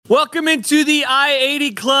Welcome into the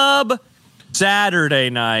I-80 Club Saturday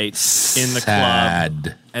night in the club.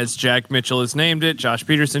 As Jack Mitchell has named it. Josh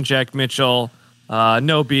Peterson, Jack Mitchell.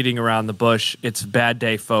 No beating around the bush. It's a bad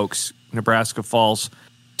day, folks. Nebraska falls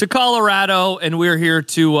to Colorado, and we're here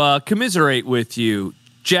to commiserate with you.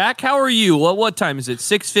 Jack, how are you? What time is it?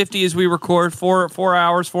 6:50 as we record.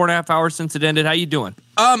 4.5 hours since it ended. How you doing?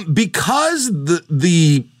 Because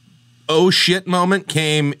the oh shit moment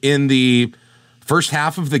came in the first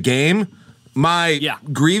half of the game, my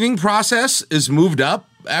grieving process is moved up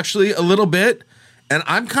actually a little bit, and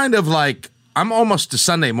I'm kind of like, I'm almost to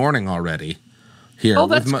Sunday morning already here. Oh,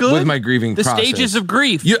 that's good. With my grieving process. The stages of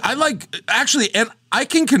grief. Yeah, I like, actually, and I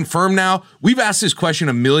can confirm now, we've asked this question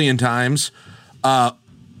a million times.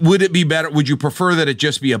 Would it be better? Would you prefer that it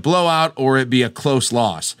just be a blowout or it be a close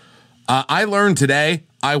loss? I learned today,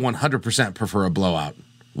 I 100% prefer a blowout.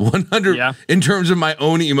 100 in terms of my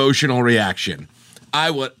own emotional reaction. I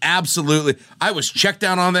would absolutely. I was checked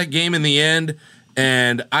down on that game in the end,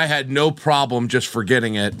 and I had no problem just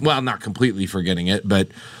forgetting it. Well, not completely forgetting it, but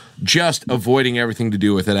just avoiding everything to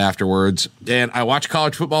do with it afterwards. And I watched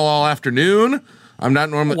college football all afternoon. I'm not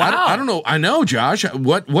normally. Wow. I don't know. I know, Josh.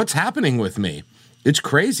 What's happening with me? It's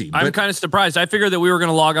crazy. I'm kind of surprised. I figured that we were going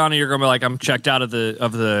to log on and you're going to be like, I'm checked out of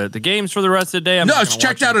the games for the rest of the day. I was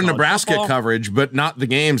checked out of Nebraska coverage, but not the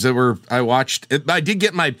games that I watched. I did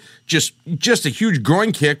get my just a huge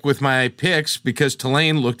groin kick with my picks because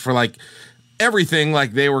Tulane looked for like everything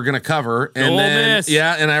like they were going to cover. And then, Miss.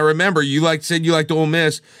 Yeah, and I remember you said you liked Ole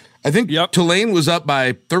Miss. I think Tulane was up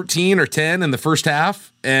by 13 or 10 in the first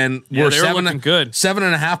half, and we're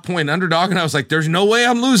 7.5 point underdog. And I was like, "There's no way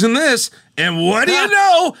I'm losing this." And what do you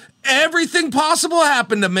know? Everything possible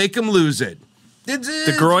happened to make them lose it.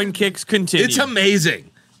 The groin kicks continue. It's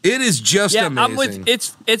amazing. It is just amazing.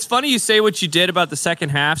 It's funny you say what you did about the second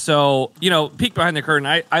half. So peek behind the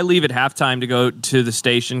curtain. I leave at halftime to go to the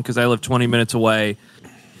station because I live 20 minutes away.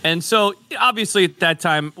 And so, obviously, at that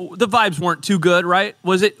time, the vibes weren't too good, right?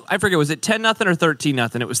 Was it? I forget. Was it 10-0 or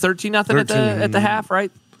 13-0? It was 13-0 at the half,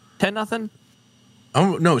 right? 10-0.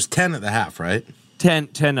 Oh no, it was 10 at the half, right?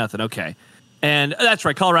 10-0. Okay, and that's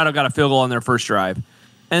right. Colorado got a field goal on their first drive,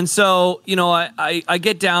 and so I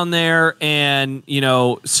get down there, and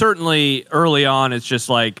certainly early on, it's just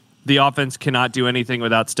like the offense cannot do anything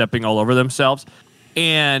without stepping all over themselves.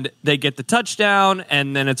 And they get the touchdown,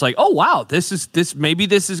 and then it's like, oh wow, maybe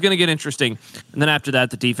this is going to get interesting. And then after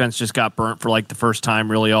that, the defense just got burnt for like the first time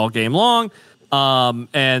really all game long.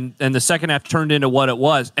 And the second half turned into what it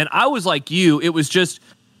was. And I was like you, it was just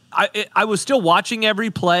I was still watching every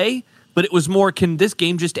play, but it was more, can this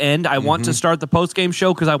game just end? I want to start the post game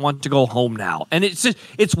show because I want to go home now. And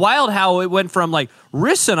it's wild how it went from like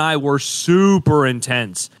Riss and I were super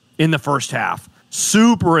intense in the first half.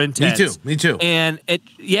 Super intense. Me too. And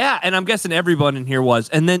and I'm guessing everyone in here was.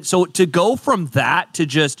 And then so to go from that to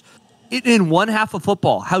just in one half of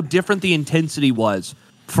football, how different the intensity was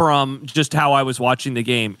from just how I was watching the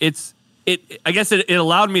game. I guess it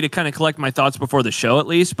allowed me to kind of collect my thoughts before the show at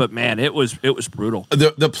least, but man, it was brutal.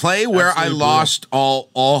 The play where absolutely lost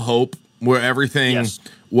all hope, where everything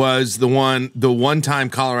was the one time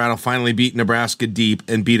Colorado finally beat Nebraska deep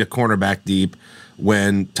and beat a cornerback deep.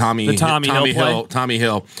 When Tommy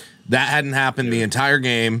Hill, that hadn't happened the entire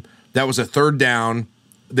game. That was a third down.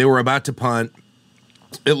 They were about to punt.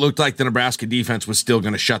 It looked like the Nebraska defense was still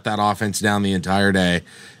going to shut that offense down the entire day.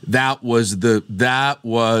 That was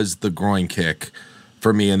the groin kick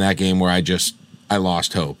for me in that game where I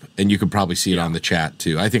lost hope. And you could probably see it on the chat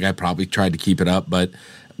too. I think I probably tried to keep it up, but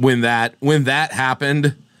when that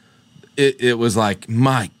happened, it was like,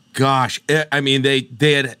 my gosh, I mean, they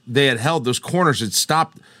had held those corners had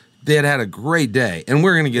stopped. They had a great day, and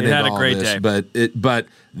we're going to get into all this. But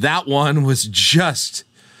that one was just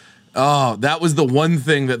that was the one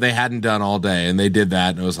thing that they hadn't done all day, and they did that,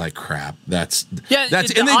 and it was like crap. That's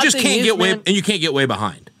and they just can't get way, and you can't get way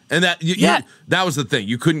behind, and that that was the thing.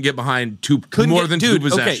 You couldn't get behind more than two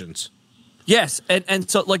possessions. Okay. Yes,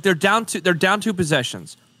 and so like they're down two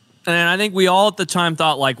possessions. And I think we all at the time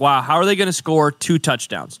thought like, wow, how are they going to score 2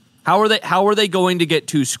 touchdowns? How are they going to get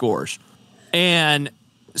 2 scores? And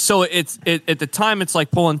so at the time it's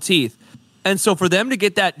like pulling teeth. And so for them to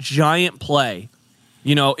get that giant play,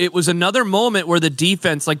 it was another moment where the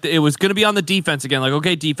defense, like it was going to be on the defense again. Like,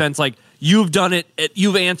 okay, defense, like you've done it.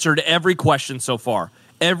 You've answered every question so far.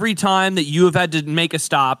 Every time that you have had to make a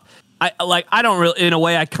stop, I don't really, in a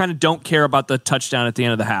way, I kind of don't care about the touchdown at the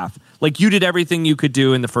end of the half. Like you did everything you could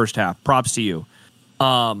do in the first half. Props to you.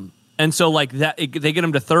 And so like that, they get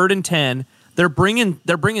them to 3rd and 10. They're bringing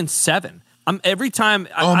 7. every time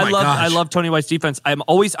I love Tony White's defense. I'm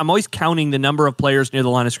always counting the number of players near the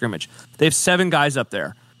line of scrimmage. They have 7 guys up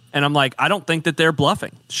there, and I'm like, I don't think that they're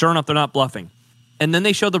bluffing. Sure enough, they're not bluffing. And then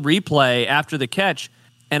they show the replay after the catch,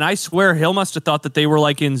 and I swear Hill must have thought that they were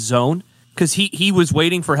like in zone. Because he was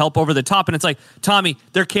waiting for help over the top. And it's like, Tommy,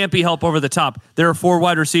 there can't be help over the top. There are 4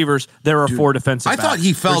 wide receivers. There are 4 defensive backs. I thought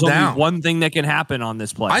he fell There's down. Only one thing that can happen on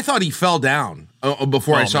this play. I thought he fell down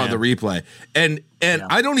before I saw the replay. And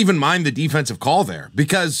I don't even mind the defensive call there.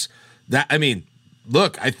 Because,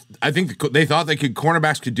 look, I think they thought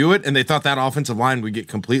cornerbacks could do it. And they thought that offensive line would get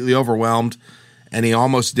completely overwhelmed. And he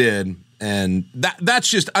almost did. And that's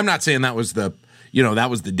just, I'm not saying that was the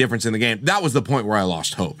difference in the game. That was the point where I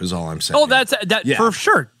lost hope, is all I'm saying. Oh, that's for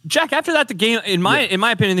sure. Jack, after that, the game, in my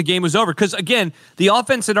opinion, the game was over. Because, again, the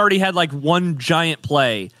offense had already had like one giant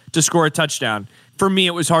play to score a touchdown. For me,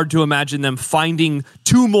 it was hard to imagine them finding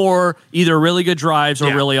 2 more either really good drives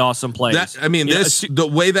or really awesome plays. The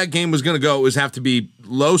way that game was going to go, it was have to be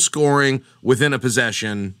low scoring within a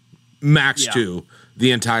possession, max 2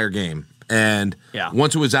 the entire game. And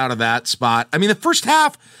once it was out of that spot, the first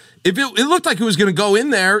half, if it looked like it was going to go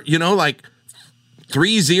in there, like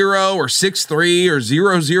 3-0 or 6-3 or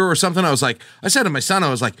 0-0 or something, I said to my son, I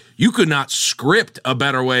was like, you could not script a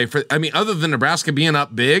better way other than Nebraska being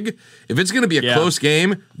up big. If it's going to be a close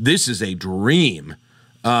game, this is a dream.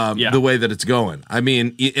 The way that it's going.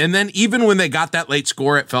 And then even when they got that late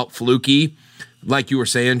score, it felt fluky, like you were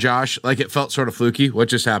saying, Josh. Like it felt sort of fluky. What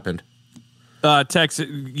just happened?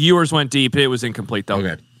 Yours went deep. It was incomplete though.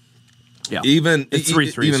 Okay. Yeah, it's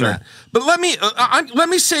 3-3. Even that. But let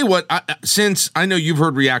me say since I know you've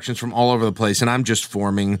heard reactions from all over the place, and I'm just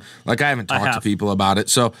forming. Like I haven't talked to people about it.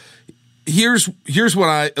 So here's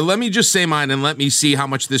what let me just say mine, and let me see how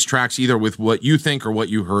much this tracks either with what you think or what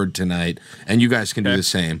you heard tonight, and you guys can do the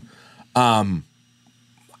same. I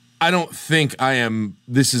don't think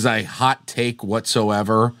this is a hot take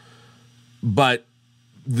whatsoever, but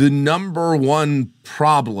the number one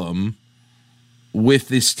problem with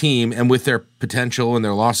this team and with their potential and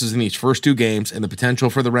their losses in these first 2 games and the potential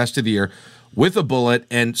for the rest of the year with a bullet,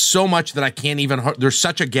 and so much that I can't even, there's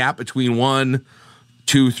such a gap between 1,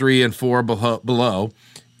 2, 3, and 4 below,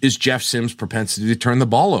 is Jeff Sims' propensity to turn the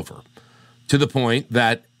ball over, to the point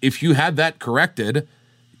that if you had that corrected,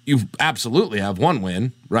 you absolutely have 1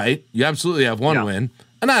 win, right? You absolutely have 1 win.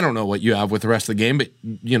 And I don't know what you have with the rest of the game, but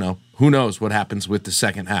who knows what happens with the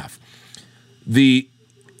second half.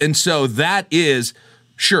 And so that is,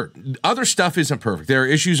 sure, other stuff isn't perfect. There are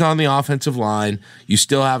issues on the offensive line. You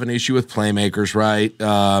still have an issue with playmakers, right?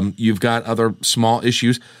 You've got other small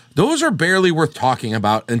issues. Those are barely worth talking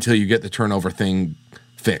about until you get the turnover thing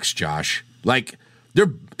fixed, Josh. Like,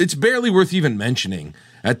 it's barely worth even mentioning.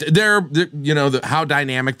 How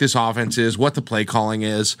dynamic this offense is, what the play calling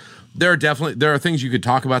is. There are things you could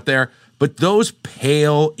talk about there, but those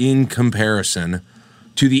pale in comparison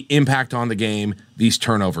to the impact on the game these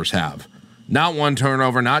turnovers have. Not 1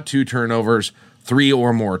 turnover, not 2 turnovers, 3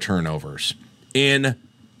 or more turnovers in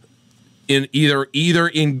either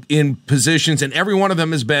in positions, and every one of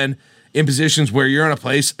them has been in positions where you're in a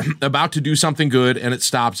place about to do something good and it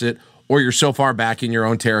stops it, or you're so far back in your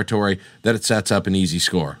own territory that it sets up an easy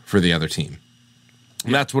score for the other team.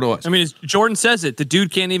 And that's what it was. As Jordan says it, the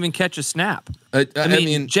dude can't even catch a snap.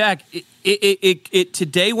 Jack, it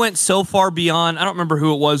today went so far beyond. I don't remember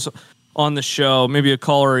who it was on the show, maybe a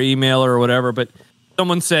caller or emailer or whatever, but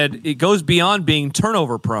someone said it goes beyond being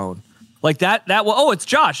turnover prone. Like that. Oh, it's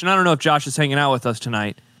Josh, and I don't know if Josh is hanging out with us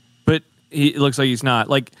tonight, but it looks like he's not.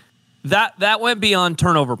 Like that went beyond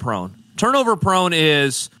turnover prone. Turnover prone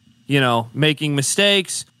is making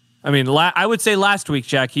mistakes. I would say last week,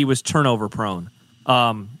 Jack, he was turnover prone.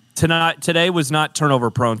 Today was not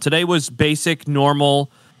turnover prone. Today was basic,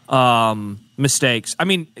 normal mistakes.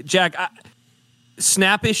 Jack,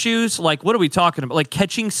 snap issues, like what are we talking about? Like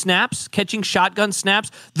catching shotgun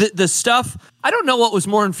snaps. The stuff, I don't know what was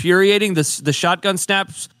more infuriating, the shotgun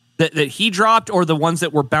snaps that he dropped or the ones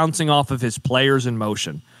that were bouncing off of his players in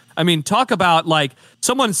motion. Talk about like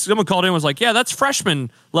someone called in and was like, yeah, that's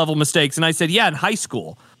freshman level mistakes. And I said, yeah, in high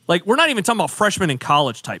school. Like we're not even talking about freshman in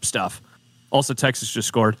college type stuff. Also, Texas just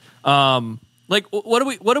scored. Like, what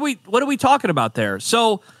are we talking about there?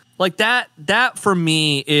 So, like that for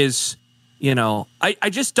me is, I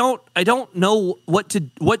just don't know what to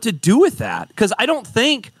do with that, because I don't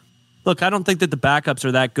think that the backups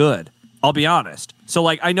are that good. I'll be honest. So,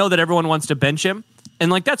 like, I know that everyone wants to bench him,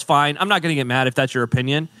 and like that's fine. I'm not going to get mad if that's your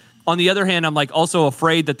opinion. On the other hand, I'm like also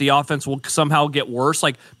afraid that the offense will somehow get worse.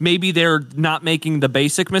 Like maybe they're not making the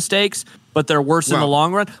basic mistakes, but they're worse in the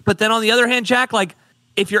long run. But then on the other hand, Jack, like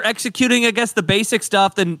if you're executing against the basic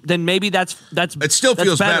stuff, then maybe that's it still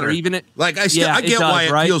feels better. Even it, like I get why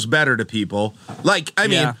it feels better to people. Like I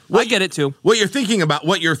mean, I get it too. What you're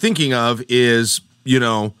thinking of is, you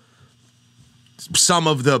know, some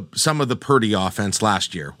of the Purdy offense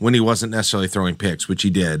last year when he wasn't necessarily throwing picks, which he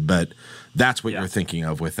did, but that's what you're thinking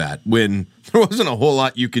of with that, when there wasn't a whole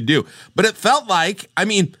lot you could do. But it felt like, I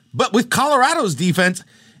mean, but with Colorado's defense,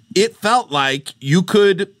 it felt like you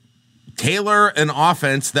could tailor an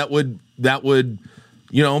offense that would,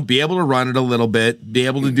 you know, be able to run it a little bit, be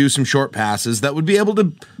able to do some short passes, that would be able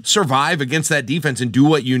to survive against that defense and do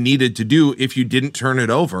what you needed to do if you didn't turn it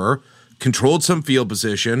over, controlled some field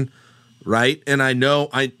position, right? And I know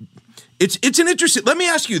it's an interesting. Let me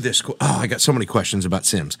ask you this. Oh, I got so many questions about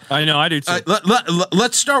Sims. I know, I do too.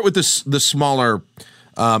 Let's start with the smaller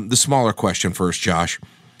question first, Josh.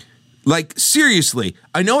 Like, seriously,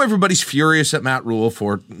 I know everybody's furious at Matt Rule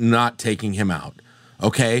for not taking him out.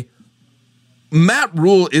 Okay, Matt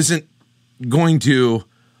Rule isn't going to.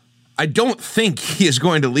 I don't think he is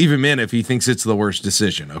going to leave him in if he thinks it's the worst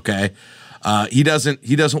decision. Okay, he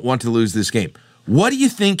doesn't want to lose this game. What do you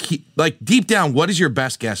think deep down, what is your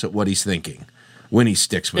best guess at what he's thinking when he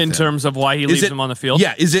sticks with him? In terms of why he leaves him on the field?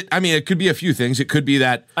 Yeah, is it, I mean, it could be a few things. It could be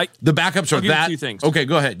that the backups are that. Two things. Okay,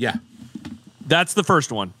 go ahead, yeah. That's the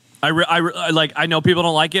first one. I know people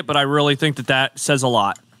don't like it, but I really think that says a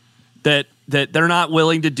lot. That they're not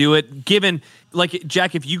willing to do it, given, like,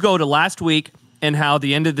 Jack, if you go to last week and how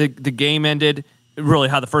the end of the game ended, really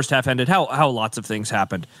how the first half ended, how lots of things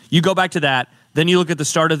happened. You go back to that. Then you look at the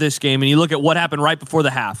start of this game and you look at what happened right before the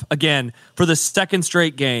half. Again, for the second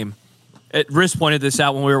straight game, Riss pointed this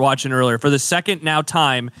out when we were watching earlier. For the second now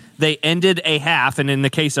time, they ended a half, and in the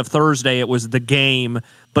case of Thursday, it was the game.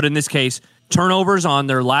 But in this case, turnovers on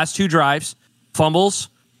their last two drives, fumbles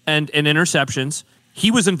and interceptions. He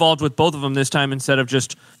was involved with both of them this time instead of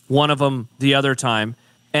just one of them the other time.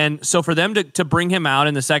 And so for them to bring him out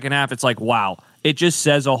in the second half, it's like, wow. It just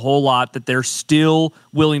says a whole lot that they're still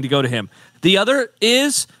willing to go to him. The other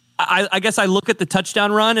is, I guess I look at the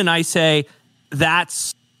touchdown run and I say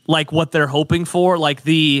that's like what they're hoping for. Like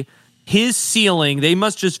his ceiling, they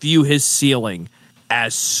must just view his ceiling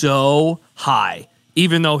as so high,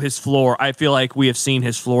 even though his floor, I feel like we have seen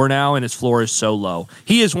his floor now, and his floor is so low.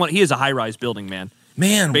 He is a high-rise building, man.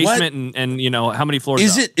 Basement and you know, how many floors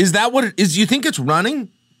is it? Is that what it is? Do you think it's running?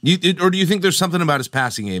 Or do you think there's something about his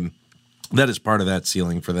passing game that is part of that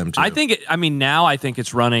ceiling for them too? Now I think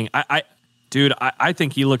it's running. I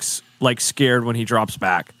think he looks like scared when he drops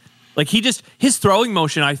back. Like his throwing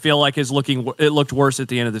motion, I feel like it looked worse at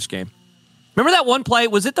the end of this game. Remember that one play?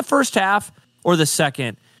 Was it the first half or the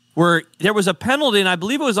second where there was a penalty, and I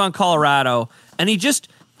believe it was on Colorado, and he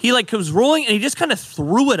was rolling and he just kind of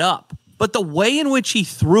threw it up. But the way in which he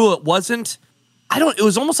threw it wasn't, it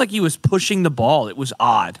was almost like he was pushing the ball. It was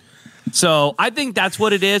odd. So I think that's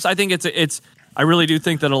what it is. I think I really do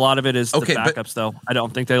think that a lot of it is the backups, though. I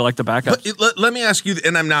don't think they like the backups. But let me ask you,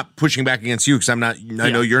 and I'm not pushing back against you because I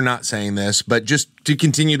know you're not saying this, but just to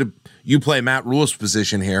continue you play Matt Rule's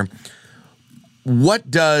position here.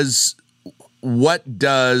 What does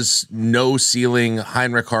no ceiling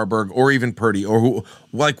Heinrich Harburg or even Purdy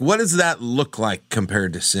what does that look like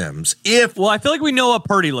compared to Sims? I feel like we know what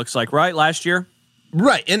Purdy looks like, right? Last year.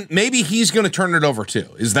 Right, and maybe he's going to turn it over too.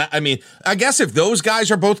 I guess if those guys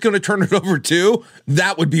are both going to turn it over too,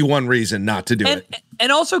 that would be one reason not to do it.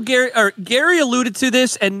 And also Gary alluded to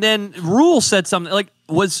this, and then Rule said something like,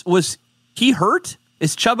 was he hurt?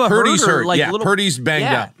 Is Chuba Purdy's hurt? Purdy's banged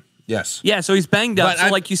up. Yes. Yeah, so he's banged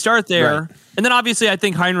up. You start there, right. And then obviously I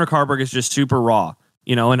think Heinrich Harburg is just super raw,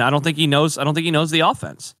 you know, and I don't think he knows the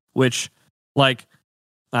offense, which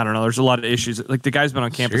I don't know. There's a lot of issues. Like, the guy's been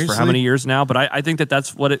on campus for how many years now? But I think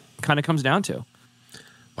that's what it kind of comes down to.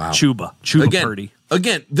 Wow. Chuba Purdy.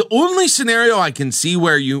 Again, the only scenario I can see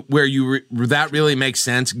where that really makes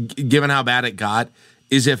sense, given how bad it got,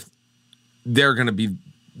 is if they're going to be,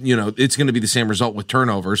 you know, it's going to be the same result with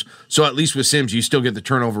turnovers. So at least with Sims, you still get the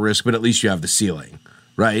turnover risk, but at least you have the ceiling,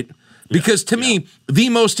 right? Because to me, the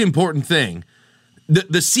most important thing,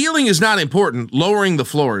 the ceiling is not important. Lowering the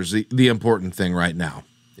floor is the important thing right now,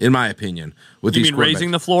 in my opinion. With you mean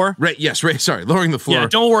raising the floor? Right. Yes. Sorry. Lowering the floor. Yeah.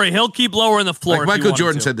 Don't worry. He'll keep lowering the floor. Like Michael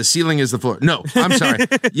Jordan said, the ceiling is the floor. No, I'm sorry.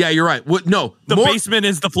 Yeah, you're right. The basement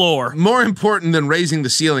is the floor. More important than raising the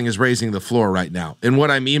ceiling is raising the floor right now. And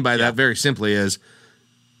what I mean by that very simply is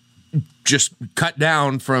just cut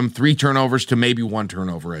down from 3 turnovers to maybe 1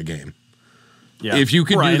 turnover a game. Yeah. If you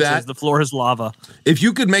could do that, says the floor is lava. If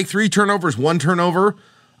you could make 3 turnovers, 1 turnover,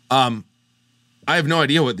 I have no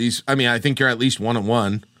idea what these. I mean, I think you're at least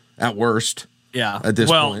 1-1 at worst. Yeah. At this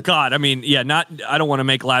point. God, I mean, I don't want to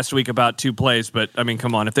make last week about 2 plays, but I mean,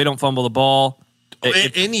 come on, if they don't fumble the ball,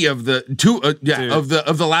 any of the two, of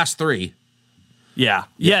the last 3. Yeah.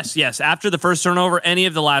 Yes. After the first turnover, any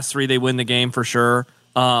of the last 3, they win the game for sure.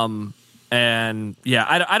 And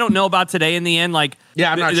I don't know about today in the end. Like,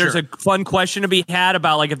 I'm not there's sure. a fun question to be had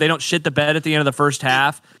about like if they don't shit the bed at the end of the first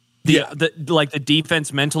half, the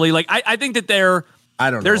defense mentally. Like, I think that I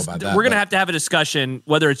don't know about that. We're going to have a discussion,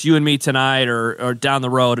 whether it's you and me tonight or down the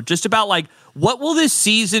road, just about like what will this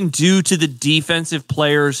season do to the defensive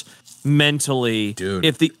players mentally, dude,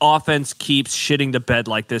 if the offense keeps shitting the bed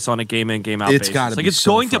like this on a game in, game out basis. It's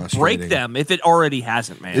going to break them if it already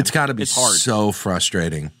hasn't, man. It's got to be so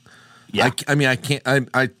frustrating. Yeah. I can't.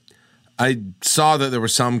 I saw that there were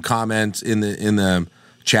some comments in the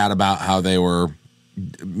chat about how they were,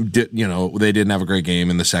 they didn't have a great game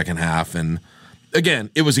in the second half, and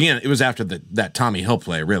it was after that Tommy Hill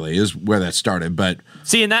play really is where that started. But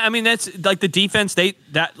see, and that's like the defense.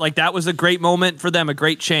 That was a great moment for them, a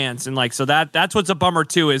great chance, and like so that's what's a bummer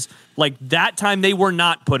too is like that time they were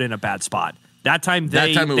not put in a bad spot. That time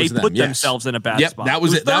they put themselves in a bad spot. That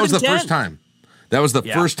was it. That was the first time. That was the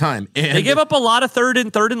first time. And they gave up a lot of third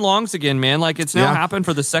and longs again, man. Like it's now happened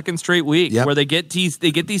for the second straight week where they get these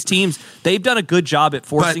teams. They've done a good job at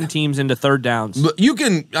forcing teams into third downs.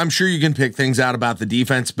 I'm sure you can pick things out about the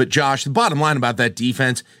defense, but Josh, the bottom line about that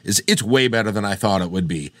defense is it's way better than I thought it would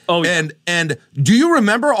be. Oh, yeah. And do you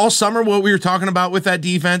remember all summer what we were talking about with that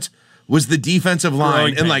defense? Was the defensive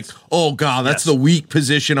line and like, oh God, that's the weak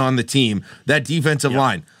position on the team. That defensive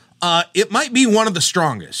line. It might be one of the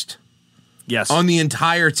strongest. Yes. On the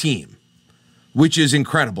entire team, which is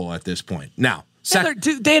incredible at this point. Now,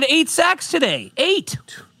 they had 8 sacks today. 8.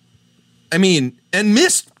 I mean, and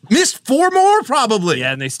missed 4 more probably.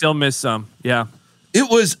 Yeah, and they still missed some. Yeah. It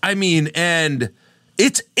was, and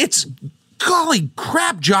it's golly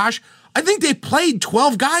crap, Josh. I think they played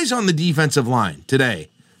 12 guys on the defensive line today,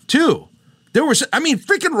 too. There was,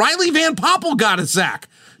 freaking Riley Van Poppel got a sack.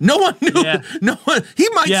 No one knew. Yeah. No one. He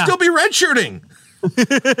might still be redshirting.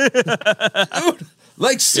 Dude,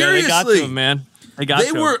 like seriously, they got to him, man. They got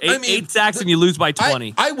to him. 8 sacks and you lose by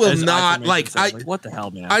 20. I will not like. What the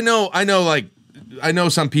hell, man? I know. Like, I know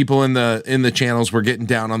some people in the channels were getting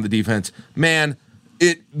down on the defense. Man,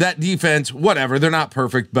 that defense, whatever. They're not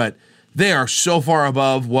perfect, but they are so far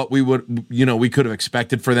above what we could have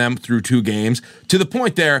expected for them through 2 games. To the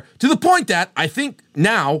point that I think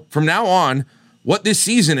from now on, what this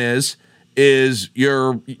season is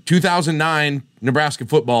your 2009 Nebraska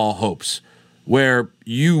football hopes, where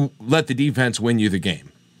you let the defense win you the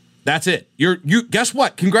game. That's it. You guess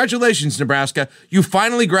what? Congratulations, Nebraska. You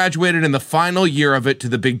finally graduated in the final year of it to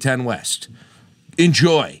the Big Ten West.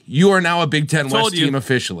 Enjoy. You are now a Big Ten West team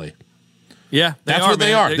officially. Yeah, that's what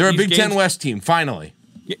they are. They're a Big Ten West team, finally.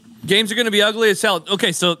 Games are going to be ugly as hell.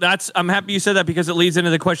 Okay, so I'm happy you said that because it leads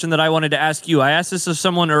into the question that I wanted to ask you. I asked this of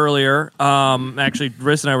someone earlier. Actually,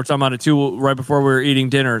 Riss and I were talking about it too right before we were eating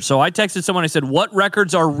dinner. So I texted someone. I said, "What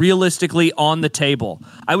records are realistically on the table?"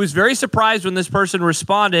 I was very surprised when this person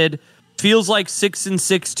responded. Feels like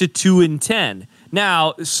 6-6 to 2-10.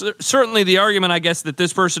 Now, certainly the argument I guess that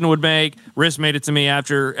this person would make, Riss made it to me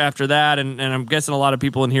after that, and I'm guessing a lot of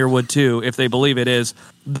people in here would too, if they believe it is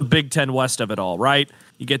the Big Ten West of it all, right?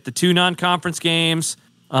 You get the 2 non-conference games,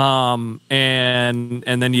 and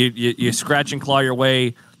then you scratch and claw your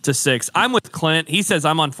way to 6. I'm with Clint. He says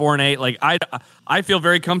I'm on 4-8. Like I feel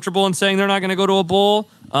very comfortable in saying they're not going to go to a bowl.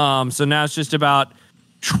 So now it's just about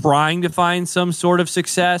trying to find some sort of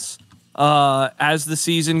success as the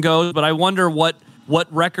season goes. But I wonder what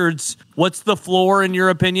records. What's the floor in your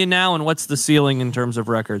opinion now, and what's the ceiling in terms of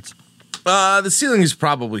records? The ceiling is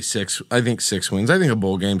probably 6. I think 6 wins. I think a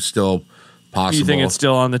bowl game's still possible. You think it's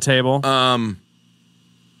still on the table? I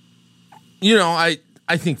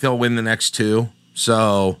think they'll win the next 2.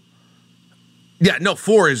 So,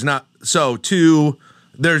 4 is not. So 2,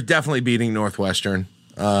 there's definitely beating Northwestern.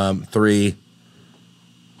 3.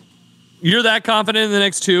 You're that confident in the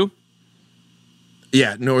next 2?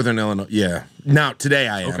 Yeah, Northern Illinois. Yeah. Now today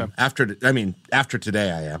I am. Okay. After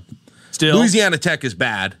today I am. Still, Louisiana Tech is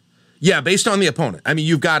bad. Yeah, based on the opponent. I mean,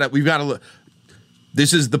 we've got to look.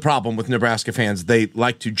 This is the problem with Nebraska fans. They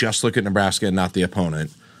like to just look at Nebraska and not the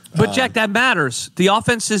opponent. But Jack, that matters. The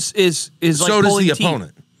offense is like so does the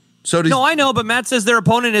opponent. No, I know, but Matt says their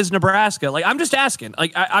opponent is Nebraska. Like, I'm just asking.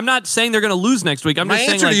 Like, I'm not saying they're going to lose next week. My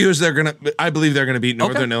answer to you is I believe they're going to beat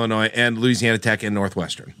Northern Illinois and Louisiana Tech and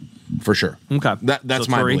Northwestern for sure. Okay, that's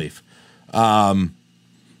my belief.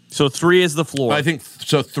 So 3 is the floor. I think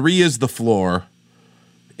so. 3 is the floor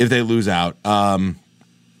if they lose out.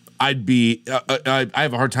 I'd be. I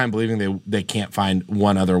have a hard time believing they can't find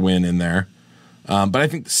one other win in there. But I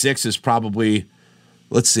think the 6 is probably.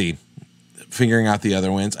 Let's see, figuring out the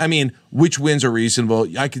other wins. I mean, which wins are reasonable?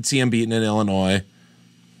 I could see them beating in Illinois.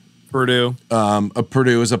 Purdue. A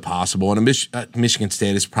Purdue is a possible, and Michigan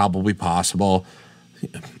State is probably possible.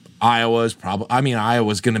 Iowa's probably. I mean,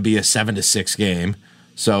 Iowa's going to be a 7-6 game,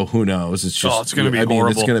 so who knows? It's just. It's going to be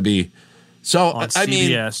horrible. It's going to be. So on I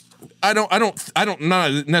CBS. mean, I don't.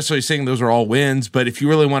 Not necessarily saying those are all wins, but if you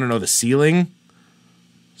really want to know the ceiling,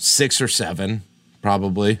 6 or 7,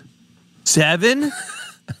 probably. 7.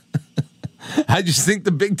 I just think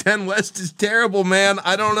the Big Ten West is terrible, man.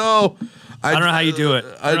 I don't know. I don't know how you do it.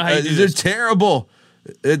 They're terrible.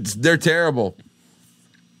 They're terrible.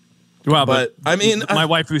 Wow, but I mean, my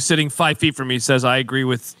wife, who's sitting 5 feet from me, says I agree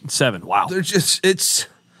with 7. Wow, they're just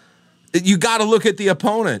you got to look at the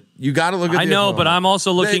opponent. You got to look at. I know, but I'm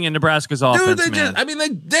also looking at Nebraska's offense.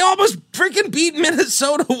 They almost freaking beat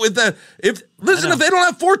Minnesota with the. If they don't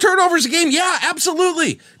have 4 turnovers a game, yeah,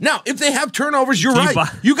 absolutely. Now, if they have turnovers, you're right.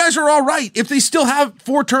 You guys are all right. If they still have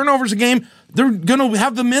 4 turnovers a game, they're gonna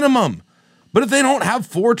have the minimum. But if they don't have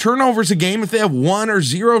 4 turnovers a game, if they have 1 or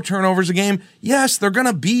 0 turnovers a game, yes, they're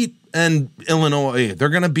gonna beat Illinois. They're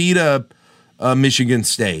gonna beat a Michigan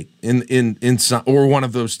State in some, or one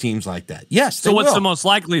of those teams like that. Yes. So what's the most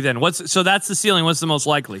likely then? So that's the ceiling. What's the most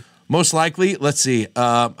likely? Most likely, let's see.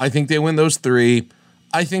 I think they win those 3.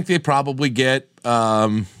 I think they probably get.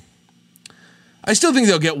 I still think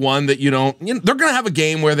they'll get one that they're going to have a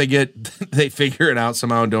game where they figure it out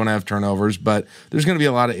somehow and don't have turnovers, but there's going to be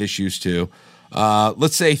a lot of issues too.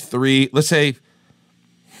 Let's say 3. Let's say,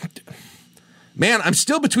 man, I'm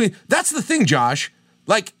still between. That's the thing, Josh.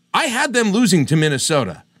 Like, I had them losing to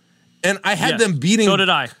Minnesota, and I had them beating. So did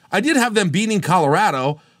I. I did have them beating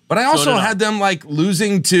Colorado, but I also had them like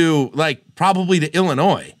losing to probably to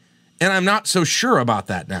Illinois, and I'm not so sure about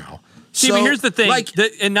that now. See, but here's the thing,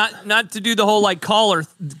 and not to do the whole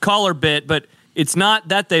caller bit, but it's not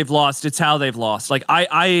that they've lost; it's how they've lost. Like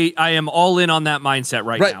I am all in on that mindset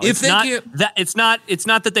right now. It's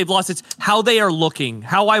not that they've lost; it's how they are looking,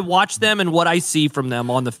 how I watch them, and what I see from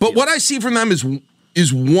them on the field. But what I see from them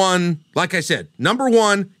is one, like I said, number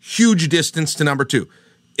 1, huge distance to number 2.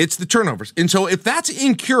 It's the turnovers. And so if that is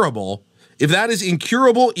incurable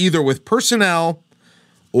either with personnel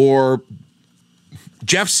or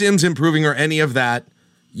Jeff Sims improving or any of that,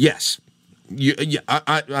 yes.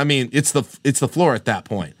 I mean, it's the floor at that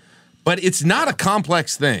point. But it's not a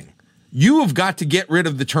complex thing. You have got to get rid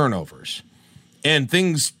of the turnovers. And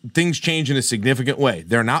things change in a significant way.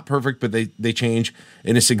 They're not perfect, but they change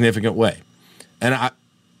in a significant way. And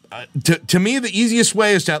to me, the easiest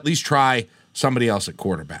way is to at least try somebody else at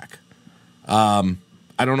quarterback. I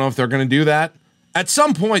don't know if they're going to do that. At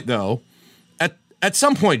some point, though, at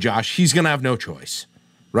some point, Josh, he's going to have no choice,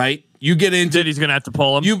 right? You get into he's going to have to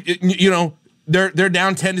pull him. They're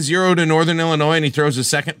down 10-0 to Northern Illinois, and he throws a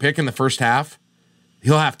second pick in the first half.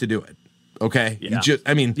 He'll have to do it. Okay. Yeah.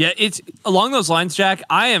 It's along those lines, Jack.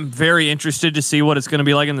 I am very interested to see what it's going to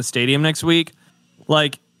be like in the stadium next week.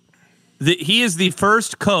 Like. He is the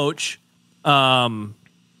first coach ever,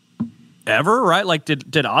 right? Like,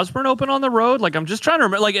 did Osborne open on the road? Like, I'm just trying to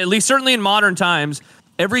remember. Like, at least certainly in modern times,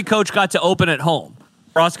 every coach got to open at home.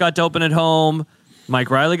 Ross got to open at home.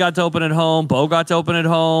 Mike Riley got to open at home. Bo got to open at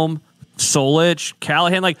home. Solich,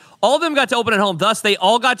 Callahan, like all of them got to open at home. Thus, they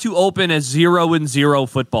all got to open as 0-0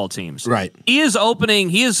 football teams. Right. He is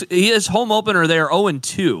home opener there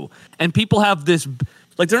 0-2, and people have this.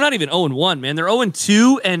 Like, they're not even 0-1, man. They're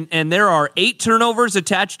 0-2, and there are 8 turnovers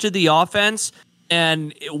attached to the offense.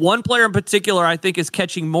 And one player in particular, I think, is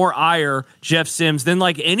catching more ire, Jeff Sims, than,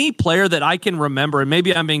 like, any player that I can remember. And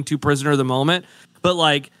maybe I'm being too prisoner of the moment. But,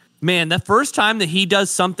 like, man, the first time that he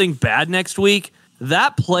does something bad next week,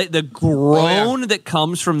 the groan that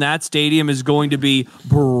comes from that stadium is going to be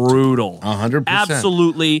brutal. 100%.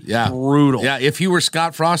 Absolutely brutal. Yeah, if he were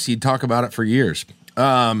Scott Frost, he'd talk about it for years.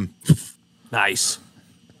 Nice.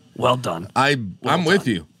 Well done. I'm with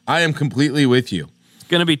you. I am completely with you. It's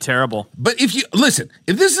going to be terrible. But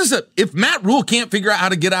if Matt Rule can't figure out how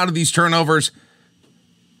to get out of these turnovers,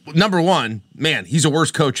 number 1, man, he's a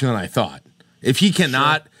worse coach than I thought. If he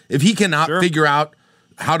cannot figure out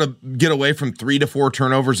how to get away from 3 to 4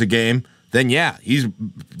 turnovers a game, then yeah,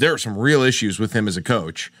 there are some real issues with him as a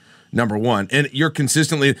coach. Number 1, and you're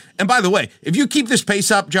consistently. And by the way, if you keep this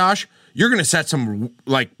pace up, Josh, you're going to set some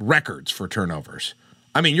like records for turnovers.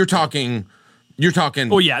 I mean, you're talking.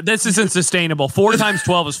 Oh yeah, this isn't sustainable. 4 times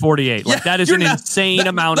 12 is 48. Like that is an insane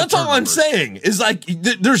amount. That's all I'm saying. Is like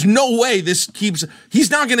there's no way this keeps.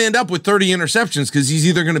 He's not going to end up with 30 interceptions because he's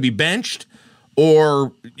either going to be benched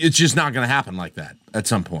or it's just not going to happen like that at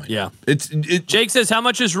some point. Yeah. Jake says, how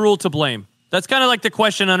much is Rule to blame? That's kind of like the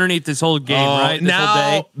question underneath this whole game, right? This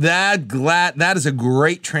whole day. That is a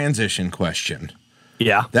great transition question.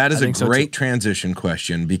 Yeah. That is a great transition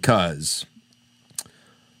question, because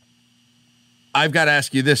I've got to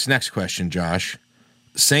ask you this next question, Josh.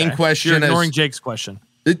 Same question. You're ignoring Jake's question.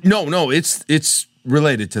 No, it's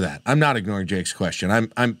related to that. I'm not ignoring Jake's question.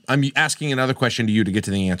 I'm asking another question to you to get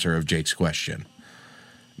to the answer of Jake's question.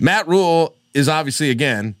 Matt Rule is obviously,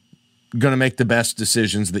 again, going to make the best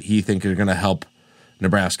decisions that he thinks are going to help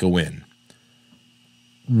Nebraska win.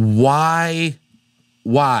 Why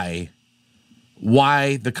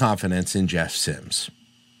the confidence in Jeff Sims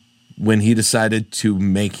when he decided to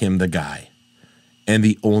make him the guy and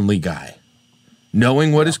the only guy?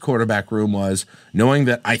 Knowing what his quarterback room was, knowing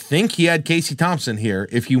that I think he had Casey Thompson here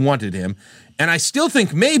if he wanted him. And I still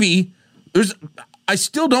think I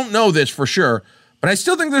still don't know this for sure, but I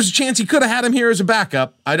still think there's a chance he could have had him here as a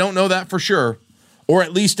backup. I don't know that for sure. Or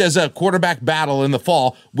at least as a quarterback battle in the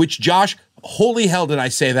fall, which, Josh, holy hell did I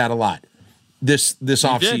say that a lot this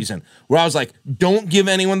offseason, where I was like, don't give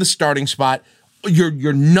anyone the starting spot.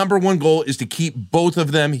 Your number one goal is to keep both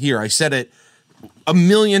of them here. I said it a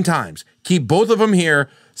million times. Keep both of them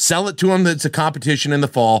here. Sell it to them that it's a competition in the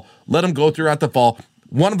fall. Let them go throughout the fall.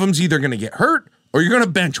 One of them's either going to get hurt or you're going to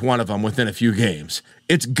bench one of them within a few games.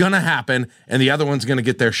 It's going to happen, and the other one's going to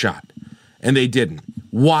get their shot. And they didn't.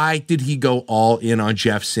 Why did he go all in on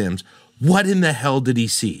Jeff Sims? What in the hell did he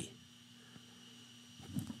see?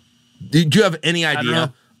 Did you have any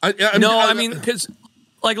idea? I mean, because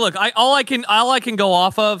look, all I can go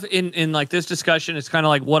off of in like this discussion is kind of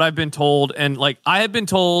like what I've been told, and like I have been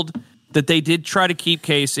told that they did try to keep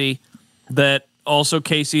Casey, that also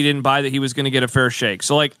Casey didn't buy that he was going to get a fair shake.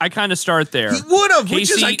 So like I kind of start there. He would have,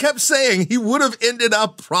 which is I kept saying he would have ended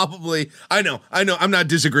up probably. I know. I'm not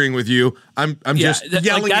disagreeing with you. I'm just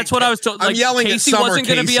yelling. Like, that's what I was told. Like, I'm yelling Casey at wasn't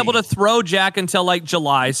going to be able to throw Jack until like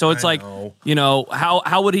July. So it's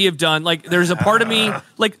how would he have done? Like there's a part of me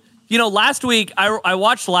like. Last week, I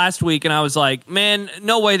watched last week, and I was like, man,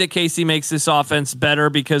 no way that Casey makes this offense better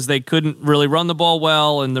because they couldn't really run the ball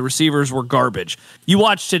well, and the receivers were garbage. You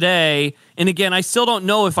watch today, and again, I still don't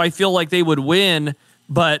know if I feel like they would win,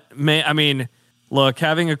 but, look,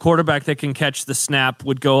 having a quarterback that can catch the snap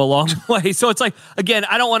would go a long way. So it's like, again,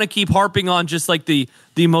 I don't want to keep harping on just like the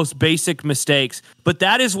most basic mistakes, but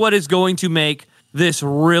that is what is going to make this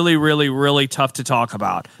really, really, really tough to talk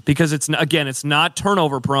about, because it's not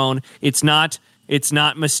turnover prone. It's not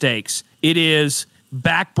mistakes. It is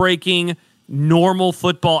backbreaking normal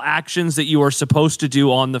football actions that you are supposed to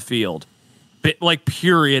do on the field. Like,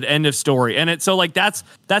 period, end of story. And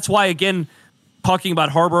that's why, again, talking about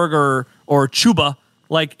Harburg or Chuba,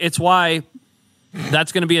 like it's why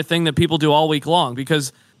that's going to be a thing that people do all week long,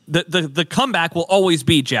 because the comeback will always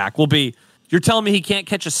be, Jack, will be, you're telling me he can't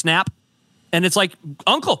catch a snap? And it's like,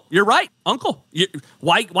 Uncle, you're right. Uncle,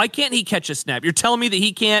 why can't he catch a snap? You're telling me that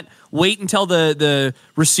he can't wait until the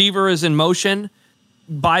receiver is in motion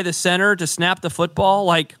by the center to snap the football?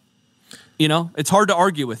 Like, it's hard to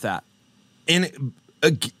argue with that. And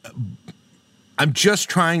I'm just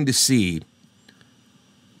trying to see.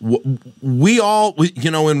 We all,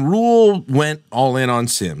 when Rule went all in on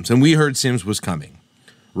Sims, and we heard Sims was coming,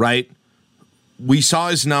 right? We saw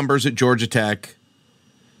his numbers at Georgia Tech.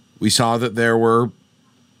 We saw that there were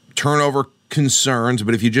turnover concerns,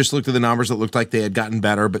 but if you just looked at the numbers, it looked like they had gotten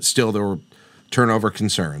better, but still there were turnover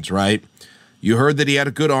concerns, right? You heard that he had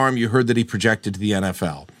a good arm. You heard that he projected to the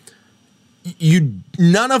NFL.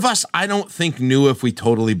 None of us, I don't think, knew if we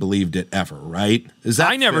totally believed it ever, right? Is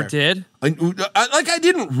that I never did. I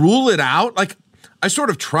didn't rule it out. Like, I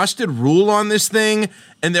sort of trusted Rule on this thing,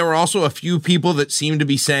 and there were also a few people that seemed to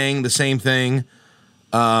be saying the same thing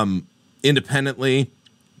independently.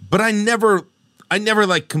 But I never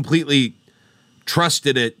like completely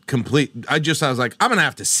trusted it I was like, I'm going to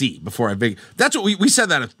have to see before I big. That's what we said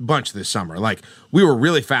that a bunch this summer. Like, we were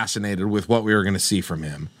really fascinated with what we were going to see from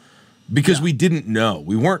him because we didn't know.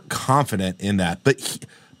 We weren't confident in that.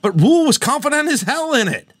 But Rule was confident as hell in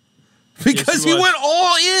it because he went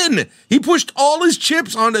all in. He pushed all his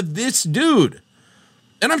chips onto this dude.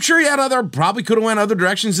 And I'm sure he had probably could have went other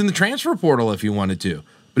directions in the transfer portal if he wanted to.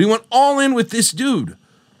 But he went all in with this dude.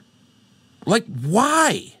 Like,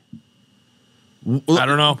 why? I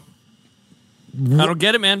don't know. I don't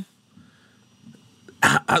get it, man.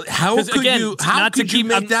 How could you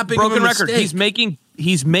make that big of a mistake? Record.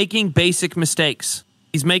 He's making basic mistakes.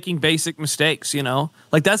 He's making basic mistakes,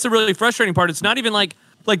 Like, that's the really frustrating part. It's not even like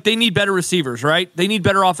they need better receivers, right? They need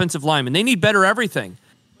better offensive linemen. They need better everything.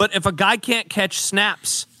 But if a guy can't catch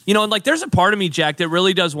snaps, and like there's a part of me, Jack, that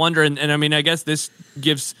really does wonder, and I mean, I guess this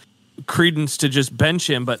gives credence to just bench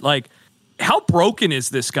him, but like, how broken is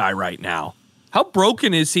this guy right now? How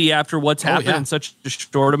broken is he after what's happened in such a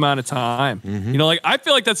short amount of time? Like, I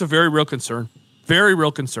feel like that's a very real concern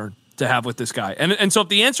to have with this guy. And so if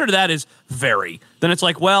the answer to that is very, then it's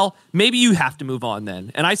like, well, maybe you have to move on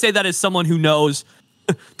then. And I say that as someone who knows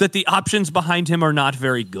that the options behind him are not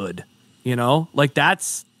very good. Like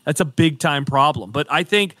that's a big time problem. But I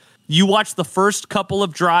think you watched the first couple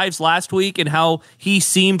of drives last week and how he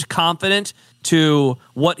seemed confident to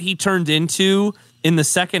what he turned into in the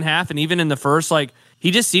second half and even in the first. Like,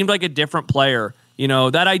 he just seemed like a different player.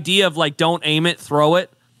 That idea of like, don't aim it, throw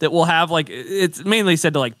it, that we'll have, like, it's mainly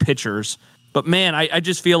said to like pitchers. But man, I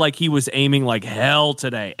just feel like he was aiming like hell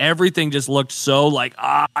today. Everything just looked so like,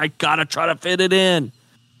 I gotta try to fit it in.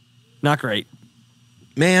 Not great.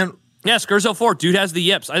 Man. Yeah, Scherzo 4, dude has the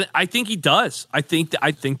yips. I think he does. I think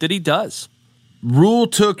that he does. Rule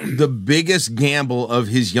took the biggest gamble of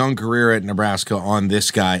his young career at Nebraska on this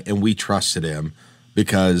guy, and we trusted him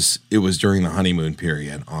because it was during the honeymoon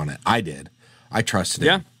period on it. I did. I trusted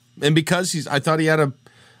him. Yeah. And because I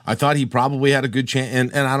thought he probably had a good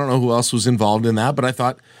chance, and I don't know who else was involved in that, but I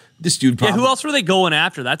thought this dude probably... Yeah, who else were they going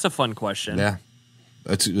after? That's a fun question. Yeah.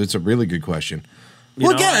 That's a really good question.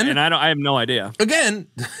 Again, I have no idea. Again,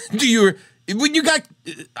 when you got...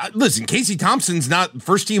 listen, Casey Thompson's not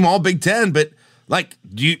first team all Big Ten, but like,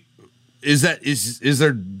 is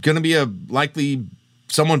there going to be a likely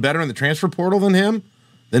someone better in the transfer portal than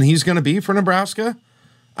he's going to be for Nebraska?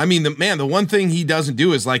 I mean, the one thing he doesn't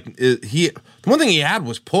do is like the one thing he had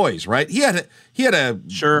was poise, right? He had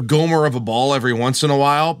a Gomer of a ball every once in a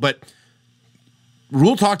while, but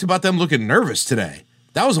Rule talked about them looking nervous today.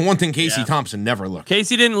 That was the one thing Casey Thompson never looked.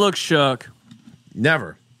 Casey didn't look shook.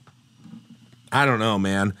 Never. I don't know,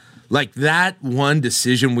 man. Like, that one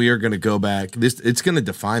decision, we are going to go back. It's going to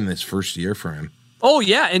define this first year for him. Oh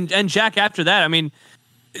yeah, and Jack, after that, I mean,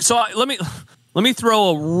 so let me throw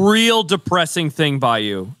a real depressing thing by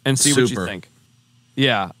you and see what you think.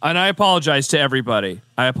 Yeah, and I apologize to everybody.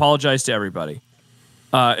 And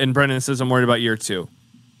Brendan says I'm worried about year 2.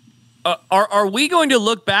 Are we going to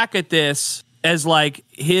look back at this as like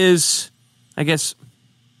his, I guess,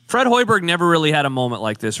 Fred Hoiberg never really had a moment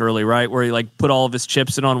like this early, right? Where he like put all of his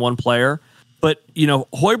chips in on one player. But,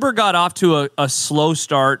 Hoiberg got off to a slow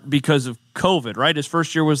start because of COVID, right? His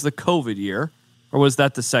first year was the COVID year. Or was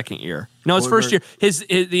that the second year? No, his first year. His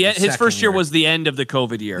first year was the end of the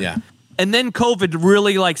COVID year. Yeah. And then COVID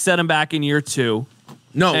really like set him back in year 2.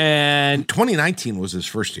 No. And 2019 was his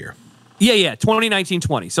first year. Yeah,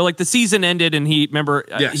 2019-20. So like the season ended and he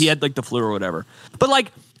had like the flu or whatever. But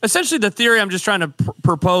like essentially the theory I'm just trying to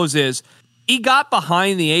propose is he got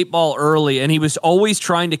behind the 8 ball early and he was always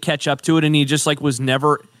trying to catch up to it and he just like was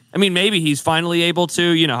never, I mean, maybe he's finally able to,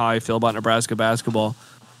 you know how I feel about Nebraska basketball.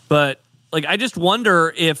 But like I just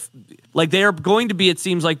wonder if like they are going to be, it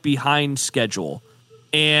seems like, behind schedule.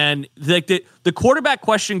 And like the quarterback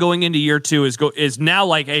question going into year 2 is now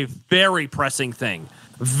like a very pressing thing.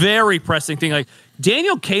 Very pressing thing. Like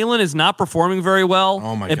Daniel Kalen is not performing very well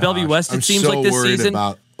at Bellevue West. It seems like this season.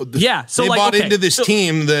 So they like, bought into this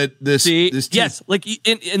team that this team. Yes, like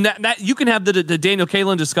in that you can have the Daniel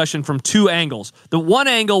Kalen discussion from 2 angles. The one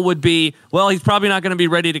angle would be, well, he's probably not going to be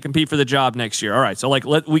ready to compete for the job next year. All right, so like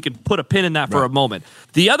we could put a pin in that for a moment.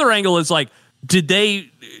 The other angle is like,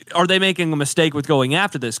 are they making a mistake with going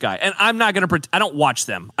after this guy? And I'm not going to I don't watch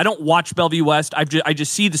them. I don't watch Bellevue West. I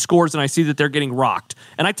just see the scores and I see that they're getting rocked.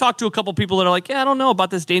 And I talked to a couple people that are like, yeah, I don't know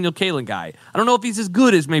about this Daniel Kalen guy. I don't know if he's as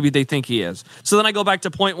good as maybe they think he is. So then I go back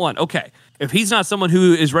to point 1. Okay, if he's not someone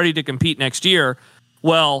who is ready to compete next year,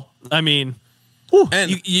 well, I mean,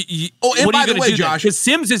 and what by the way, Josh, because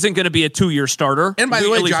Sims isn't going to be a 2-year starter. And by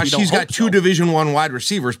the way, Josh, he's got 2 Division I wide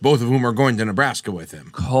receivers, both of whom are going to Nebraska with him.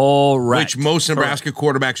 Correct. Which most Nebraska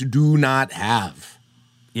quarterbacks do not have.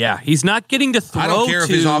 Yeah, he's not getting to throw. I don't care if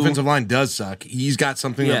his offensive line does suck. He's got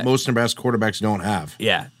something that most Nebraska quarterbacks don't have.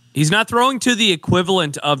 Yeah. He's not throwing to the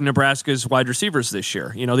equivalent of Nebraska's wide receivers this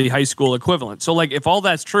year, the high school equivalent. So, like, if all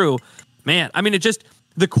that's true, man, I mean,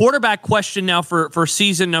 the quarterback question now for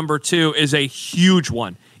season number 2 is a huge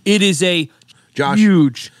one. It is a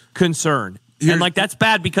huge concern. And, like, that's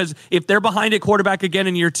bad because if they're behind at quarterback again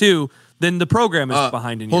in year 2, then the program is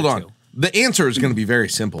behind in year 2. Hold on. The answer is going to be very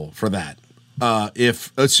simple for that.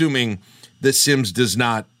 If assuming that Sims does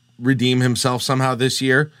not redeem himself somehow this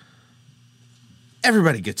year,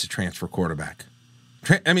 everybody gets a transfer quarterback.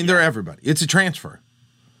 They're everybody. It's a transfer.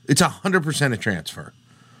 It's 100% a transfer.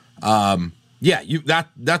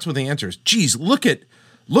 That's what the answer is. Geez, look at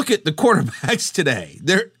the quarterbacks today.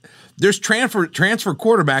 there's transfer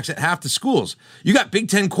quarterbacks at half the schools. You got Big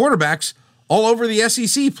Ten quarterbacks all over the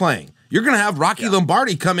SEC playing. You're going to have Rocky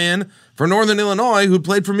Lombardi come in for Northern Illinois, who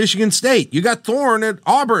played for Michigan State. You got Thorne at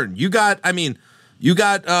Auburn. You got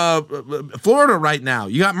Florida right now.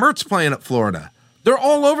 You got Mertz playing at Florida. They're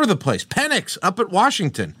all over the place. Penix up at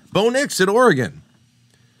Washington. Bo Nix at Oregon.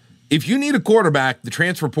 If you need a quarterback, the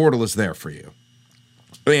transfer portal is there for you.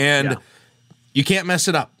 And you can't mess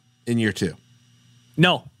it up in year 2.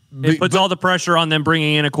 No. It puts all the pressure on them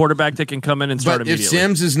bringing in a quarterback that can come in and start immediately. If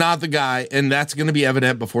Sims is not the guy, and that's going to be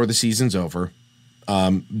evident before the season's over,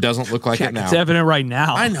 doesn't look like it now. It's evident right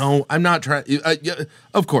now. I know. I'm not trying.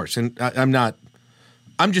 Of course, and I'm not.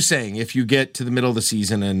 I'm just saying, if you get to the middle of the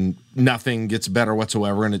season and nothing gets better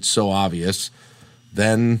whatsoever, and it's so obvious,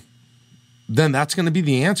 then that's going to be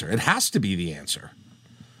the answer. It has to be the answer.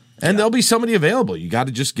 And there'll be somebody available. You got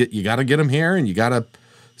to get them here, and you got to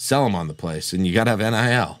sell them on the place, and you got to have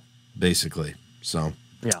NIL, basically. So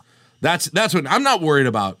that's what I'm not worried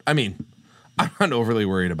about. I mean, I'm not overly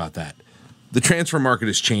worried about that. The transfer market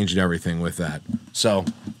has changed everything with that. So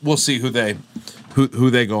we'll see who they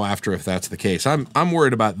go after if that's the case. I'm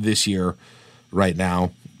worried about this year right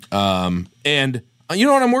now. And you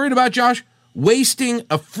know what I'm worried about, Josh? Wasting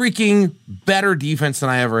a freaking better defense than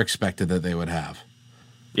I ever expected that they would have.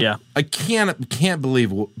 Yeah. I can't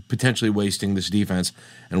believe potentially wasting this defense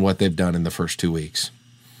and what they've done in the first 2 weeks.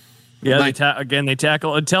 Yeah, they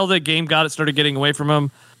tackle until the game started getting away from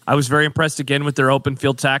them. I was very impressed again with their open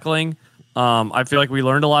field tackling. I feel like we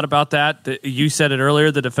learned a lot about that. You said it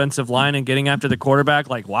earlier, the defensive line and getting after the quarterback.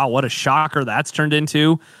 Like, wow, what a shocker that's turned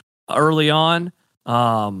into early on.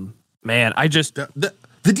 Man, I just...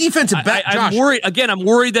 The defensive back, I'm worried. Again, I'm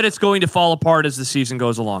worried that it's going to fall apart as the season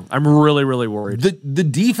goes along. I'm really, really worried. The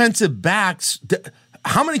defensive backs,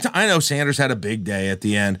 how many times... I know Sanders had a big day at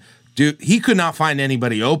the end. Dude, he could not find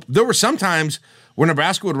anybody open. There were some times where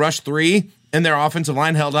Nebraska would rush 3 and their offensive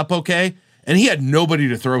line held up okay, and he had nobody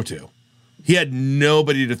to throw to. He had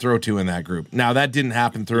nobody to throw to in that group. Now, that didn't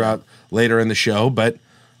happen throughout later in the show, but,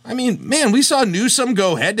 I mean, man, we saw Newsome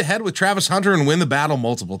go head-to-head with Travis Hunter and win the battle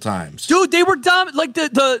multiple times. Dude, they were dumb. Like,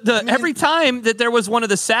 every time that there was one of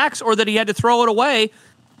the sacks or that he had to throw it away,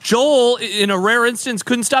 Joel, in a rare instance,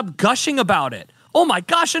 couldn't stop gushing about it. Oh, my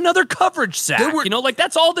gosh, another coverage sack.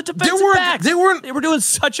 That's all the defensive backs. They were doing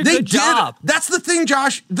such a good job. That's the thing,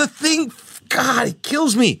 Josh. God, it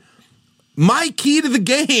kills me. My key to the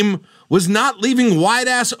game was not leaving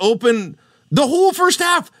wide-ass open the whole first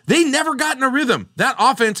half. They never got in a rhythm. That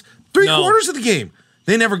offense, three-quarters of the game,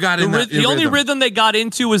 they never got in that The only rhythm they got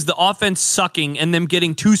into was the offense sucking and them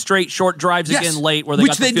getting 2 straight short drives again late where they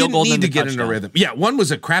got the field goal and then the touchdown. Which they didn't need to get in a rhythm. Yeah, one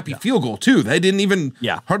was a crappy field goal, too. They didn't even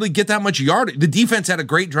hardly get that much yardage. The defense had a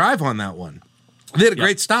great drive on that one. They had a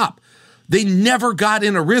great stop. They never got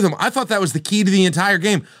in a rhythm. I thought that was the key to the entire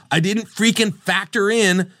game. I didn't freaking factor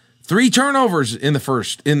in 3 turnovers in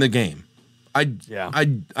the game. I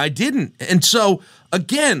didn't. And so,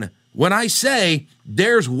 again, when I say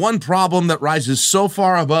there's one problem that rises so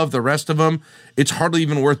far above the rest of them, it's hardly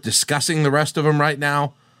even worth discussing the rest of them right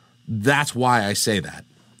now. That's why I say that.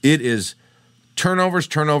 It is turnovers,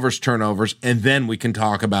 and then we can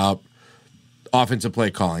talk about offensive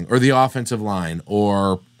play calling or the offensive line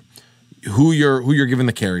or who you're giving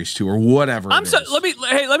the carries to or whatever.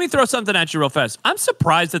 Let me throw something at you real fast. I'm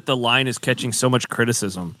surprised that the line is catching so much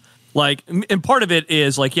criticism. Like, and part of it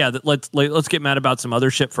is like, let's get mad about some other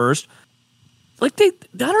shit first. Like I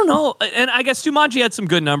don't know. And I guess Stumanji had some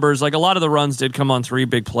good numbers. Like a lot of the runs did come on 3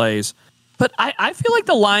 big plays, but I feel like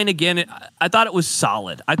the line again, I thought it was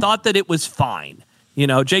solid. I thought that it was fine. You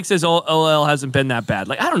know, Jake says OL hasn't been that bad.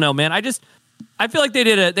 Like, I don't know, man. I feel like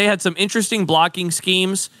they had some interesting blocking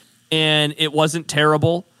schemes and it wasn't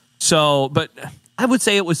terrible. So, but I would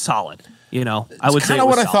say it was solid. You know, I would say it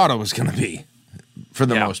was what I thought it was going to be for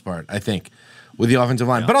the most part, I think, with the offensive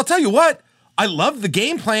line. Yeah. But I'll tell you what, I love the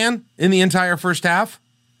game plan in the entire first half.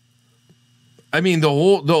 I mean, I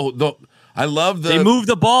love the... They moved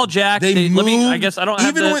the ball, Jack. Let me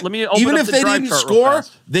open if they didn't score,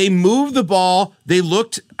 they moved the ball. They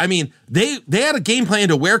looked... I mean, they had a game plan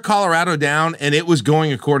to wear Colorado down, and it was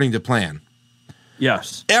going according to plan.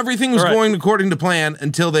 Yes. Everything was going according to plan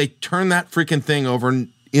until they turned that freaking thing over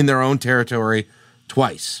in their own territory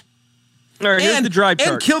twice. All right, here's the drive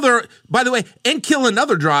chart. And kill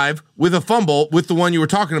another drive with a fumble with the one you were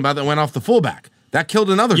talking about that went off the fullback. That killed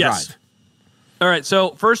another drive. All right,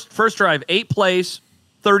 so first drive, 8 plays,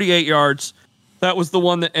 38 yards. That was the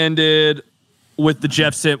one that ended with the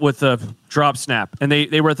Jeffs with the drop snap, and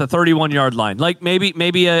they were at the 31-yard line. Like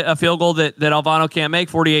maybe a field goal that Alvano can't make,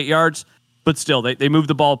 48 yards, but still they moved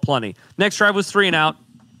the ball plenty. Next drive was 3 and out.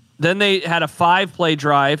 Then they had a 5-play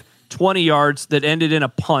drive, 20 yards that ended in a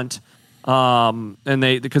punt,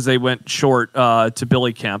 because they went short to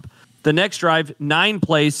Billy Kemp. The next drive, 9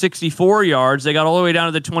 plays, 64 yards. They got all the way down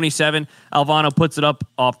to the 27. Alvano puts it up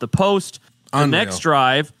off the post. The next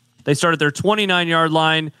drive, they started their 29-yard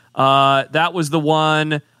line. That was the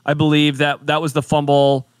one, I believe, that was the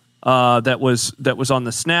fumble that was on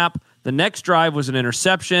the snap. The next drive was an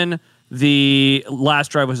interception. The last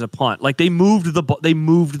drive was a punt. Like, they moved the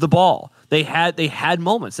ball. They had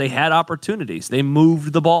moments. They had opportunities. They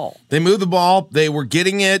moved the ball. They were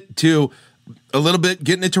getting it to a little bit,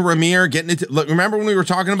 getting it to Ramir, remember when we were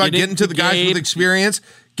talking about getting to the guys with experience,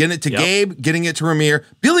 getting it to Gabe, getting it to Ramir.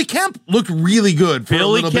 Billy Kemp looked really good for a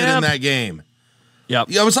little bit in that game. Yep.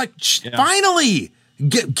 I was like, finally,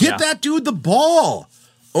 get that dude the ball.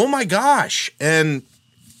 Oh my gosh. And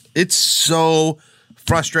it's so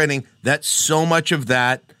frustrating that so much of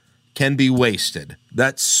that can be wasted.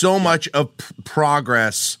 That so much of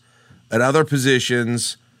progress at other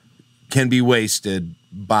positions can be wasted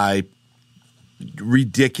by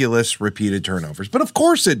ridiculous repeated turnovers. But of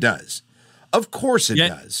course it does. Of course it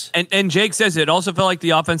does. And Jake says it also felt like the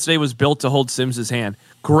offense today was built to hold Simms' hand.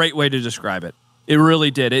 Great way to describe it. It really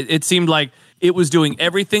did. It seemed like it was doing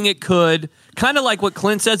everything it could. Kind of like what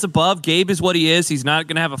Clint says above. Gabe is what he is. He's not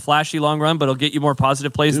going to have a flashy long run, but he'll get you more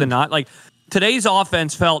positive plays than not. Like, today's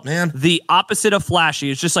offense felt the opposite of flashy.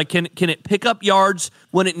 It's just like, can it pick up yards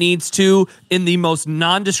when it needs to in the most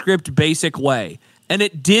nondescript, basic way? And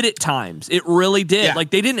it did at times. It really did. Yeah.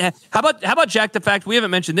 Like, they didn't have. How about Jack? The fact we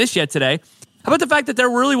haven't mentioned this yet today. How about the fact that there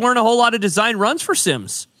really weren't a whole lot of design runs for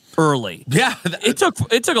Simms early? Yeah, it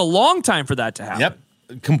took a long time for that to happen.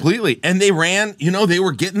 Yep, completely. And they ran. They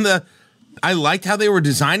were getting the. I liked how they were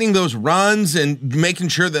designing those runs and making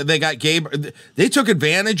sure that they got Gabe. They took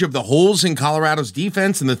advantage of the holes in Colorado's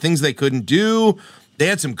defense and the things they couldn't do. They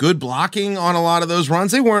had some good blocking on a lot of those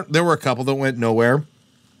runs. There were a couple that went nowhere.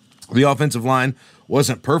 The offensive line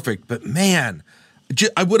wasn't perfect, but man,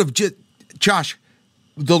 I would have Josh,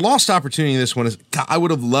 the lost opportunity in this one is I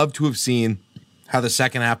would have loved to have seen how the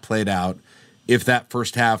second half played out if that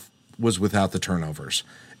first half was without the turnovers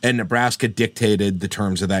and Nebraska dictated the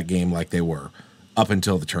terms of that game like they were up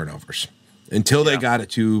until the turnovers, until they got it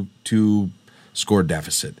to score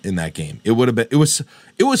deficit in that game. It would have been, it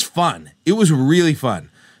was fun. It was really fun.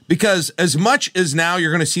 Because as much as now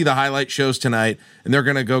you're going to see the highlight shows tonight, and they're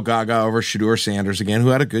going to go gaga over Shedeur Sanders again, who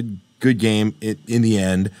had a good game in the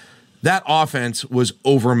end, that offense was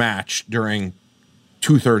overmatched during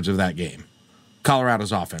 2/3 of that game.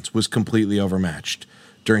 Colorado's offense was completely overmatched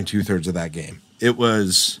during 2/3 of that game. It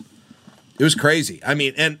was crazy. I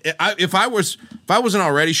mean, and if I wasn't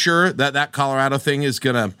already sure that Colorado thing is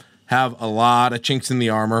going to have a lot of chinks in the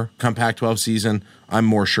armor come Pac-12 season, I'm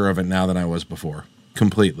more sure of it now than I was before.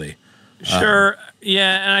 Completely. Sure.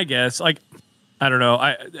 Yeah, and I guess, like, I don't know.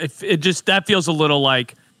 That feels a little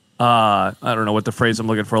like, I don't know what the phrase I'm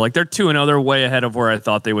looking for. Like, they're 2-0. They're way ahead of where I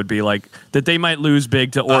thought they would be. Like, that they might lose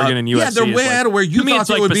big to Oregon and USC. Yeah, they're way ahead of where you thought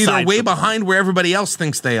they would be. They're way behind where everybody else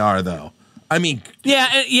thinks they are, though. I mean.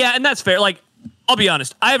 Yeah, and that's fair. Like, I'll be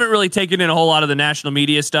honest. I haven't really taken in a whole lot of the national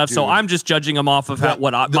media stuff, so I'm just judging them off of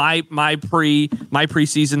my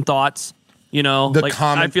preseason thoughts.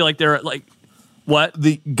 I feel like they're like. What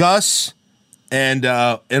the Gus and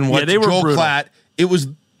what Joel Klatt? It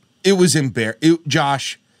was embarrassing.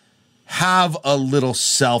 Josh, have a little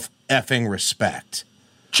self-effing respect.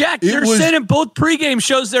 Jack, they're sending both pregame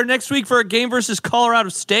shows there next week for a game versus Colorado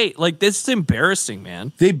State. Like, this is embarrassing,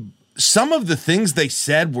 man. Some of the things they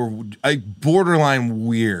said were borderline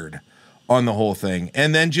weird on the whole thing,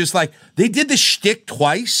 and then just like they did the shtick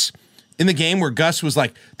twice. In the game where Gus was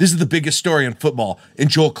like, this is the biggest story in football. And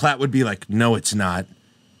Joel Klatt would be like, no, it's not.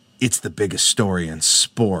 It's the biggest story in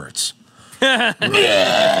sports.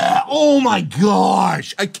 Yeah. Oh, my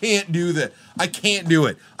gosh. I can't do that. I can't do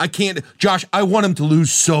it. Josh, I want him to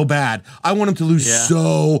lose so bad. I want him to lose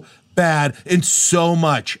so bad and so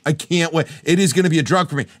much. I can't wait. It is going to be a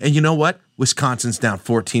drug for me. And you know what? Wisconsin's down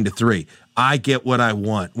 14-3. I get what I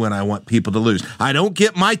want when I want people to lose. I don't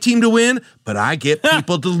get my team to win, but I get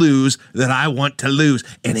people to lose that I want to lose.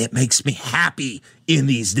 And it makes me happy in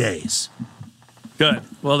these days. Good.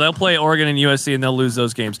 Well, they'll play Oregon and USC, and they'll lose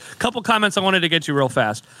those games. Couple comments I wanted to get to real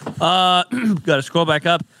fast. Got to scroll back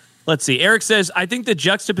up. Let's see. Eric says, I think the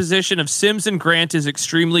juxtaposition of Simms and Grant is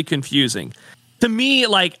extremely confusing. To me,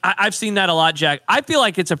 like, I've seen that a lot, Jack. I feel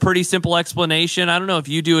like it's a pretty simple explanation. I don't know if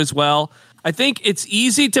you do as well. I think it's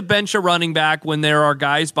easy to bench a running back when there are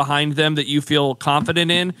guys behind them that you feel confident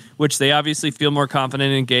in, which they obviously feel more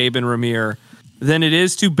confident in Gabe and Ramir, than it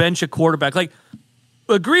is to bench a quarterback. Like,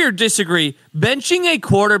 agree or disagree, benching a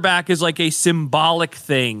quarterback is like a symbolic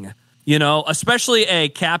thing, especially a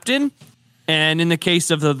captain. And in the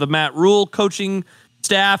case of the Matt Rule coaching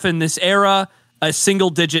staff in this era, a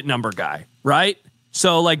single-digit number guy, right?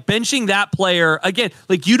 So, like, benching that player, again,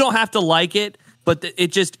 like, you don't have to like it, but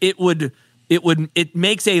it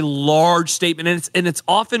makes a large statement, and it's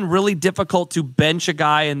often really difficult to bench a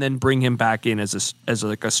guy and then bring him back in as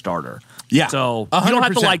like a starter. Yeah, so 100%. You don't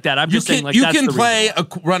have to like that. I'm just saying, like, you that's can the play reason.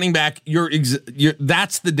 a running back.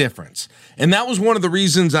 That's the difference, and that was one of the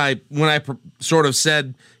reasons when I sort of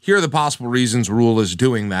said, here are the possible reasons Rule is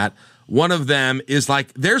doing that. One of them is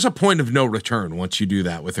like there's a point of no return once you do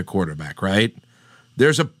that with a quarterback, right?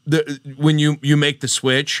 When you make the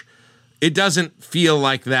switch, it doesn't feel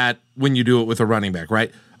like that when you do it with a running back,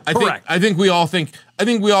 right? Correct. I think we all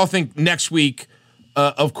think next week,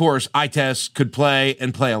 of course, Ites could play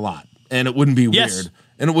and play a lot, and it wouldn't be weird,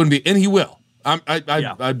 and he will.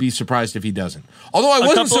 I'd be surprised if he doesn't. Although I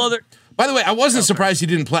wasn't. By the way, I wasn't surprised he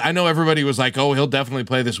didn't play. I know everybody was like, "Oh, he'll definitely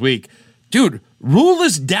play this week." Dude, Rule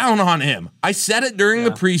is down on him. I said it during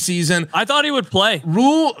the preseason. I thought he would play.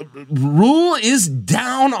 Rule is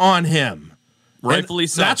down on him. Rightfully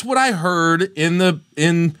so. That's what I heard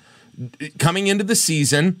in coming into the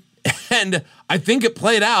season, and I think it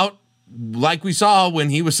played out like we saw when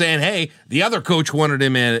he was saying, "Hey, the other coach wanted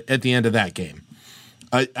him in at the end of that game."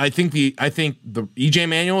 I think the EJ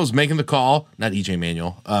Manuel is making the call. Not EJ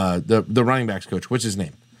Manuel, the running backs coach. What's his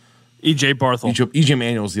name? EJ Barthel. EJ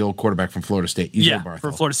Manuel is the old quarterback from Florida State. EJ Barthel.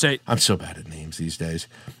 For Florida State. I'm so bad at names these days.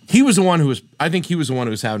 He was the one who was. I think he was the one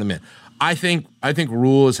who was having him in. I think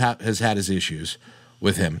Rule has had his issues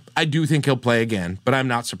with him. I do think he'll play again, but I'm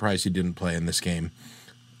not surprised he didn't play in this game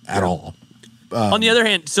at all. On the other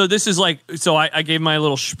hand, so this is like, I gave my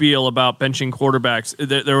little spiel about benching quarterbacks.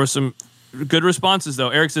 There were some good responses, though.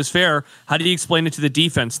 Eric says, fair. How do you explain it to the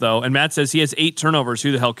defense, though? And Matt says he has 8 turnovers.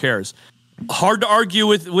 Who the hell cares? Hard to argue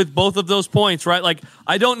with both of those points, right? Like,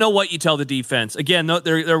 I don't know what you tell the defense. Again,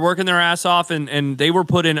 they're working their ass off, and they were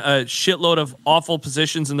put in a shitload of awful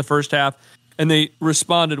positions in the first half, and they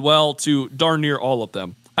responded well to darn near all of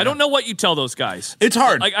them. I don't know what you tell those guys. It's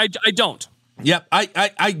hard. I don't. Yep.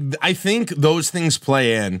 I think those things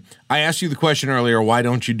play in. I asked you the question earlier, why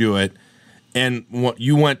don't you do it? And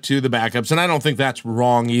you went to the backups, and I don't think that's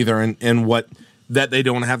wrong either, and what that they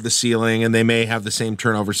don't have the ceiling and they may have the same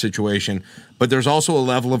turnover situation. But there's also a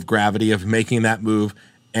level of gravity of making that move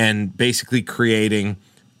and basically creating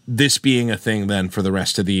this being a thing then for the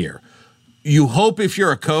rest of the year. You hope if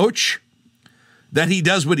you're a coach that he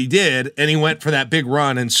does what he did and he went for that big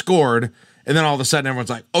run and scored, and then all of a sudden everyone's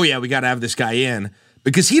like, oh yeah, we got to have this guy in,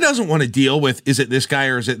 because he doesn't want to deal with, is it this guy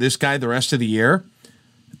or is it this guy the rest of the year?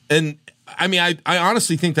 And I mean, I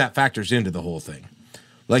honestly think that factors into the whole thing.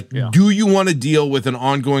 Like, do you want to deal with an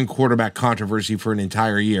ongoing quarterback controversy for an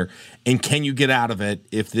entire year? And can you get out of it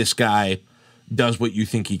if this guy does what you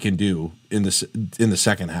think he can do in the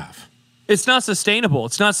second half? It's not sustainable.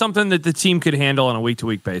 It's not something that the team could handle on a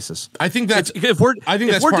week-to-week basis. I think that's if we're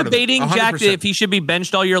debating Jack that if he should be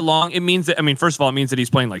benched all year long, it means that, I mean, first of all, it means that he's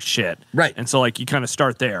playing like shit. Right. And so, like, you kind of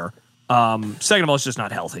start there. Second of all, it's just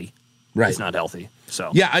not healthy. Right. It's not healthy.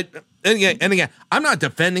 So yeah, and again, I'm not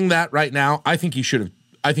defending that right now. I think he should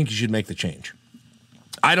make the change.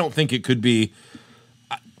 I don't think it could be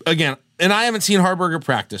again, and I haven't seen Harburger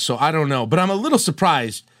practice, so I don't know. But I'm a little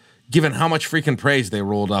surprised given how much freaking praise they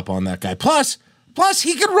rolled up on that guy. Plus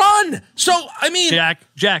he could run. So I mean, Jack,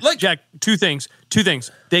 two things.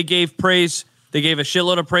 They gave praise. They gave a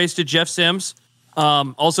shitload of praise to Jeff Sims.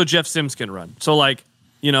 Also, Jeff Sims can run. So, like,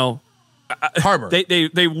 you know, Harburg.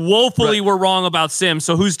 They woefully were wrong about Sims.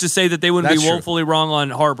 So who's to say that they wouldn't be woefully wrong on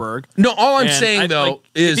Harburg? No, all I'm saying though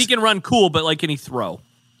is if he can run, cool. But like, can he throw?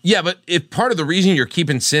 Yeah, but if part of the reason you're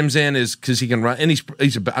keeping Sims in is because he can run, and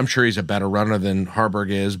I'm sure he's a better runner than Harburg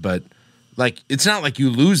is, but like, it's not like you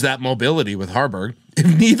lose that mobility with Harburg.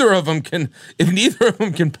 If neither of them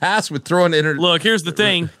can pass with throwing it. Look, here's the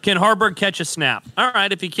thing: can Harburg catch a snap? All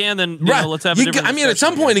right, if he can, then let's have a different. I mean, at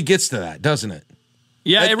some point it gets to that, doesn't it?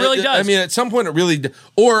 Yeah, it really does. I mean, at some point it really.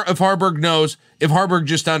 Or if Harburg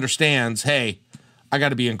just understands, hey, I got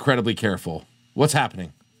to be incredibly careful. What's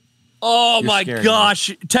happening? Oh my gosh!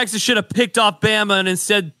 Texas should have picked off Bama, and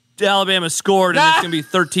instead Alabama scored, and it's going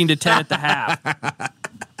to be 13-10 at the half.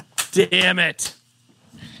 Damn it!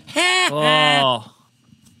 Oh,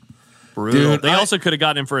 brutal. Dude, they also could have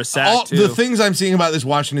gotten him for a sack too. The things I'm seeing about this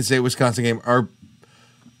Washington State-Wisconsin game are.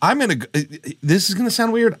 This is gonna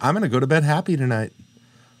sound weird. I'm gonna go to bed happy tonight.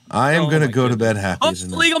 I am gonna go to bed happy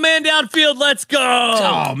tonight. Legal man downfield. Let's go!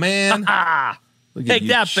 Oh man! Take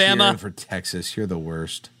that, Bama. For Texas, you're the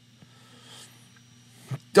worst.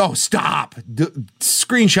 Oh, stop.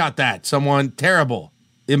 Screenshot that. Someone. Terrible.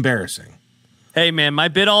 Embarrassing. Hey, man, my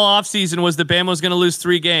bid all offseason was that Bama was going to lose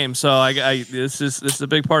 3 games, so this is a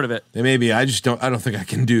big part of it. Maybe I don't think I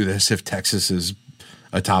can do this if Texas is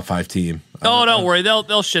a top 5 team. Oh, don't worry.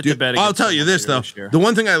 They'll shit the bed. I'll tell you this, though. The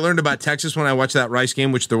one thing I learned about Texas when I watched that Rice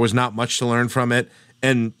game, which there was not much to learn from it,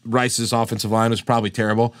 and Rice's offensive line was probably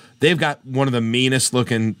terrible. They've got one of the meanest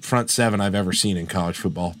looking front 7 I've ever seen in college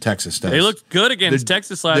football. Texas does. They looked good against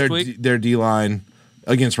Texas last week. Their D-line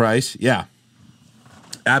against Rice. Yeah.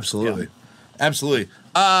 Absolutely. Yeah. Absolutely.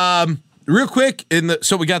 Real quick,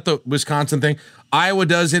 so we got the Wisconsin thing. Iowa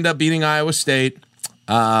does end up beating Iowa State.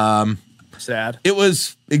 Sad. It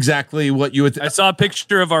was exactly what you would. I saw a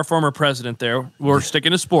picture of our former president there. We're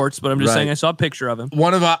sticking to sports, but I'm just saying I saw a picture of him.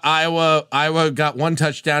 One of Iowa got 1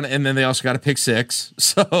 touchdown, and then they also got a pick 6.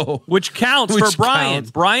 So which counts for Brian.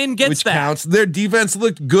 Brian gets that. Counts. Their defense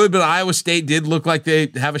looked good, but Iowa State did look like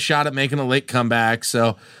they have a shot at making a late comeback.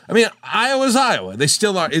 So I mean, Iowa's Iowa. They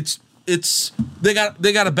still are. They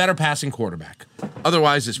got a better passing quarterback.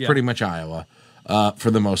 Otherwise, it's pretty much Iowa for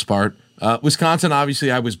the most part. Wisconsin,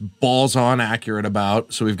 obviously, I was balls on accurate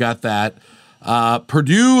about, so we've got that.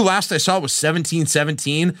 Purdue, last I saw, was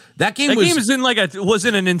 17-17. That game was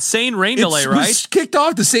in an insane rain delay, right? It was kicked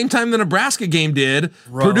off the same time the Nebraska game did.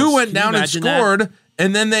 Gross. Purdue went down and scored,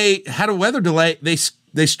 and then they had a weather delay.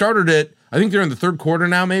 They started it, I think they're in the third quarter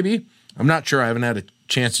now, maybe. I'm not sure. I haven't had a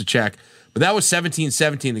chance to check. But that was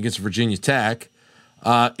 17-17 against Virginia Tech.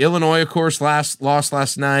 Illinois, of course, lost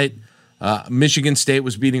last night. Michigan State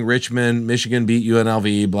was beating Richmond. Michigan beat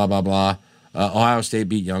UNLV, blah, blah, blah. Ohio State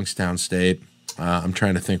beat Youngstown State. I'm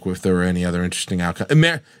trying to think if there were any other interesting outcomes.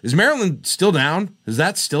 Is Maryland still down? Is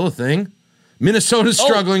that still a thing? Minnesota's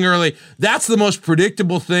struggling early. That's the most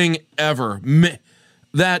predictable thing ever.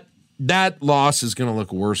 That loss is going to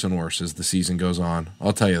look worse and worse as the season goes on.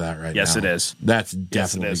 I'll tell you that right now. Yes, it is. That's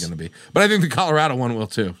definitely going to be. But I think the Colorado one will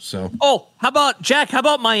too. So. Oh, how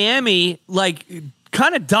about Miami,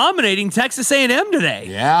 kind of dominating Texas A&M today?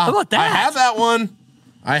 Yeah. How about that? I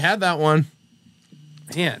had that one.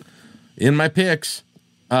 Man. In my picks.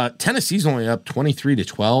 Tennessee's only up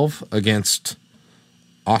 23-12 against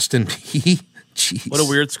Austin Peay. Jeez. What a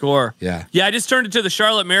weird score. Yeah. Yeah, I just turned it to the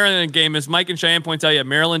Charlotte-Maryland game. As Mike and Cheyenne point out,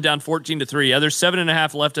 Maryland down 14-3. Yeah, there's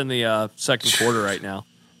 7.5 left in the second quarter right now.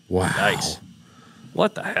 Wow. Nice.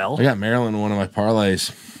 What the hell? I got Maryland in one of my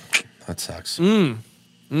parlays. That sucks. I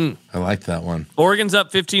liked that one. Oregon's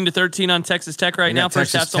up 15-13 on Texas Tech right now.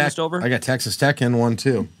 First half's almost over. I got Texas Tech in one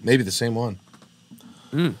too. Maybe the same one.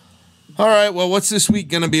 All right. Well, what's this week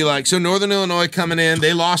going to be like? So Northern Illinois coming in.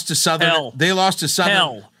 They lost to Southern.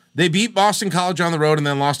 Hell. They beat Boston College on the road and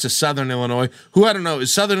then lost to Southern Illinois. Who, I don't know,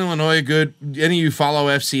 is Southern Illinois a good? Any of you follow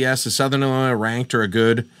FCS? Is Southern Illinois ranked or a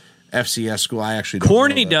good FCS school? I actually don't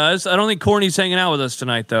Corny does. I don't think Corny's hanging out with us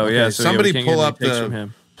tonight, though. Okay, yeah. So somebody pull up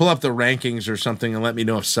the rankings or something and let me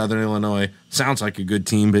know if Southern Illinois sounds like a good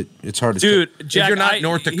team, but it's hard to tell. Jack, if you're not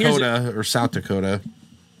North Dakota or South Dakota.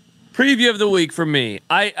 Preview of the week from me.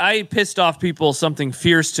 I pissed off people something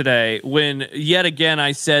fierce today when yet again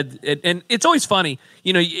I said, and it's always funny,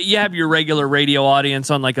 you have your regular radio audience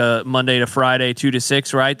on like a Monday to Friday, 2 to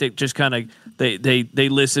 6, right? They just kind of, they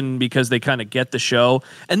listen because they kind of get the show.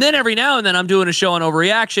 And then every now and then I'm doing a show on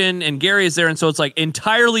Overreaction and Gary is there. And so it's like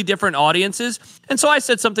entirely different audiences. And so I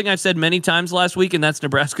said something I've said many times last week, and that's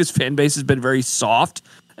Nebraska's fan base has been very soft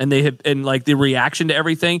and the reaction to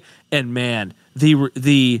everything. And man,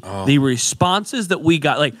 the responses that we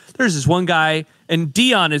got, like there's this one guy, and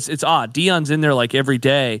Dion it's odd. Dion's in there like every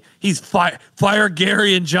day. He's fire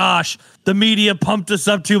Gary and Josh. The media pumped us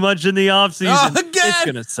up too much in the offseason. It's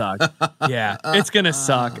gonna suck. Yeah, it's gonna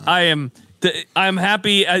suck. I'm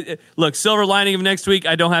happy. Look, silver lining of next week,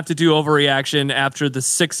 I don't have to do Overreaction after the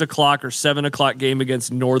 6 o'clock or 7 o'clock game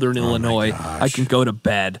against Northern Illinois. I can go to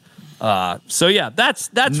bed. So yeah, that's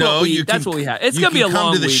what we have. It's gonna be a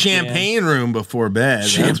long week. Come to the champagne room before bed.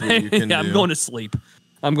 That's what you can do. I'm going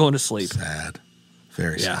to sleep. Sad,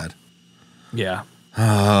 very sad. Yeah.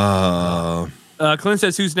 Clint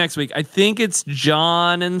says, "Who's next week?" I think it's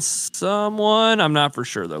John and someone. I'm not for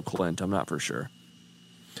sure though, Clint. I'm not for sure.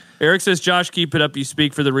 Eric says, "Josh, keep it up. You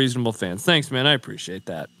speak for the reasonable fans." Thanks, man. I appreciate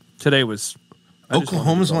that. Today was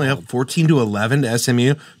Oklahoma's only up 14-11 to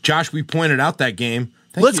SMU. Josh, we pointed out that game.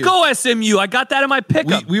 Let's go SMU. I got that in my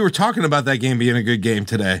pickup. We were talking about that game being a good game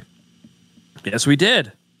today. Yes, we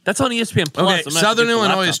did. That's on ESPN Plus. Okay, Southern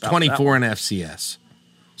Illinois is 24 in FCS.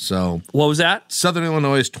 So what was that? Southern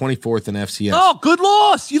Illinois is 24th in FCS. Oh, good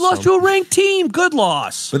loss. You lost to a ranked team. Good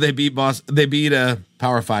loss. But they beat a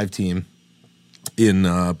Power 5 team in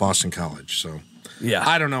Boston College. So Yeah.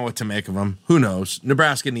 I don't know what to make of them. Who knows?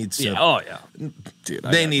 Nebraska needs to. Yeah. Oh yeah. Dude,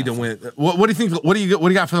 they need to win. What do you think? What do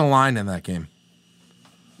you got for the line in that game?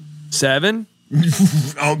 7.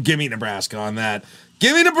 Oh, give me Nebraska on that.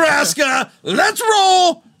 Give me Nebraska. Let's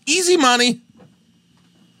roll. Easy money.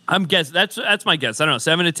 I'm guessing that's my guess. I don't know,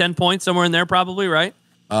 7 to 10 points somewhere in there, probably, right?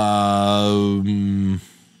 12.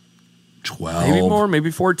 Maybe more,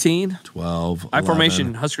 maybe 14. 12. I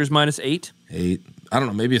formation, Huskers -8. 8. I don't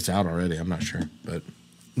know. Maybe it's out already. I'm not sure. But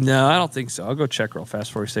no, I don't think so. I'll go check real fast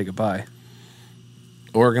before we say goodbye.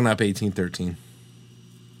 Oregon up 18-13.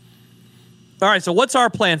 All right, so what's our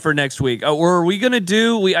plan for next week? Were we going to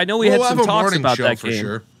do? I know we had some talks about that for game.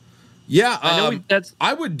 Sure. Yeah,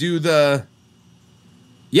 I would do the.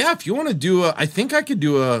 Yeah, if you want to do I think I could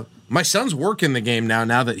do my son's working the game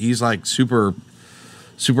now that he's like super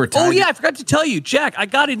tight. Oh, yeah, I forgot to tell you, Jack, I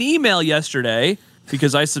got an email yesterday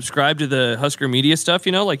because I subscribe to the Husker Media stuff,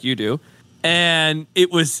 like you do, and it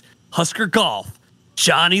was Husker Golf,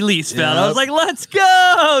 Johnny Leesfeld. Yep. I was like, let's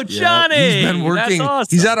go, Johnny. Yep. He's been working. That's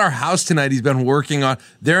awesome. He's at our house tonight. He's been working on.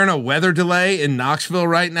 They're in a weather delay in Knoxville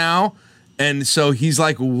right now, and so he's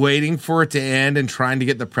like waiting for it to end and trying to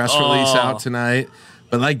get the press release out tonight.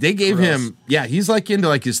 But like they gave him, he's like into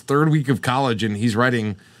like his 3rd week of college, and he's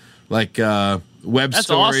writing like web That's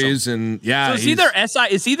stories awesome. and So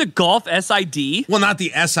is he the golf SID? Well, not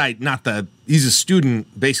the SI, not the. He's a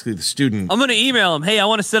student, basically the student. I'm gonna email him. Hey, I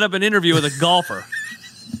want to set up an interview with a golfer.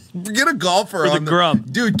 Get a golfer on the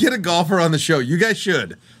grub, dude. Get a golfer on the show. You guys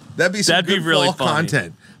should. That'd be some good really fall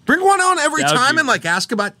content. Bring one on every time and like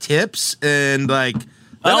ask about tips and like.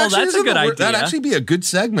 That's a good idea. That'd actually be a good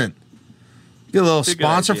segment. Get a little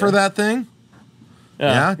sponsor for that thing.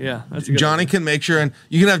 Yeah. That's a good Johnny idea. Can make sure, and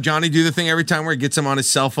you can have Johnny do the thing every time where he gets him on his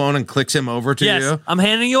cell phone and clicks him over to you. I'm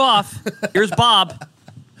handing you off. Here's Bob.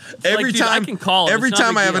 Every time I can call him. Every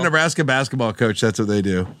time I have a Nebraska basketball coach, that's what they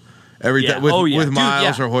do. Every time with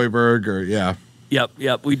Miles or Hoiberg or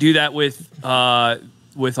Yep. We do that with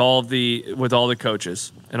all the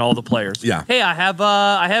coaches and all the players. Yeah. Hey, I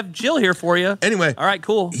have Jill here for you. Anyway, all right,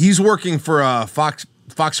 cool. He's working for Fox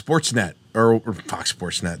Sportsnet or Fox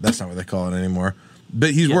Sportsnet. That's not what they call it anymore.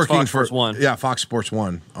 But he's working Fox for Sports 1. Yeah, Fox Sports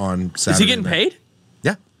 1 on Saturday. Is he getting paid?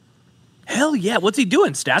 Yeah. Hell yeah! What's he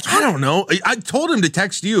doing? Stats? I don't know. I told him to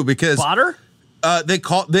text you because Potter. I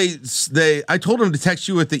told him to text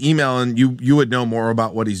you with the email, and you would know more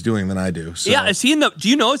about what he's doing than I do. So. Yeah, is he in the? Do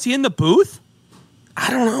you know? Is he in the booth?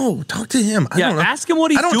 I don't know. Talk to him. I don't know. Ask him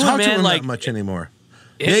what he's doing, man. I don't talk to him that much anymore.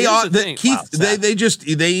 They emailed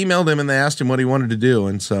him and they asked him what he wanted to do,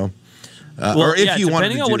 and so. Or if he wanted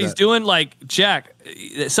to depending on what he's doing, like Jack,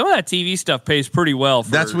 some of that TV stuff pays pretty well.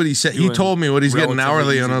 That's what he said. He told me what he's getting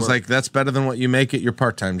hourly, and I was like, "That's better than what you make at your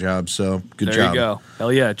part-time job." So good job. There you go.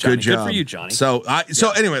 Hell yeah, Johnny. Good job. Good for you, Johnny. So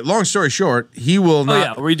anyway, long story short, he will not. Oh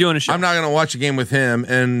yeah, we're doing a show. I'm not going to watch a game with him,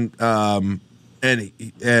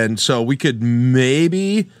 and so we could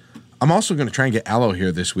maybe. I'm also going to try and get Allo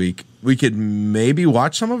here this week. We could maybe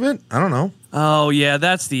watch some of it. I don't know. Oh yeah,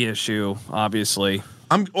 that's the issue. Obviously.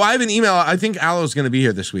 I have an email. I think Allo's going to be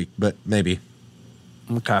here this week, but maybe.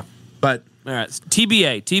 Okay. But all right,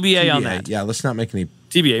 TBA on that. Yeah, let's not make any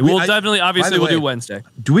TBA. We'll do Wednesday.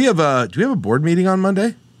 Do we have a board meeting on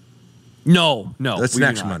Monday? No. That's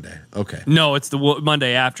next Monday. Okay. No, it's the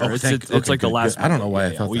Monday after. Oh, it's like the last. I don't know why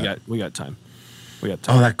I thought we that. We got time.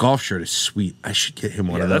 Oh, that golf shirt is sweet. I should get him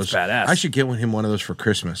one of those. That's badass. I should get him one of those for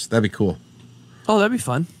Christmas. That'd be cool. Oh, that'd be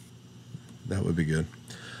fun. That would be good.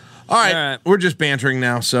 All right, we're just bantering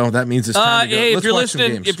now, so that means it's time to go. Hey, Let's if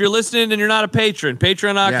you're listening and you're not a patron,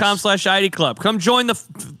 patreon.com/ID Club. Come join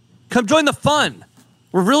the fun.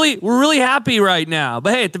 We're really happy right now.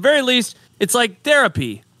 But hey, at the very least, it's like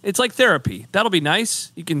therapy. That'll be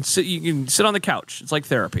nice. You can sit on the couch. It's like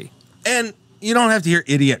therapy. And you don't have to hear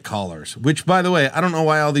idiot callers, which, by the way, I don't know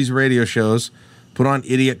why all these radio shows put on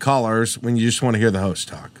idiot callers when you just want to hear the host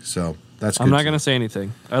talk. So that's good. I'm not going to say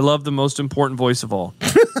anything. I love the most important voice of all.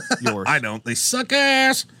 Yours. I don't. They suck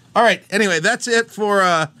ass. All right. Anyway, that's it,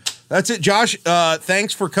 Josh.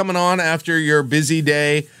 Thanks for coming on after your busy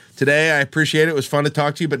day today. I appreciate it. It was fun to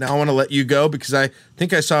talk to you, but now I want to let you go because I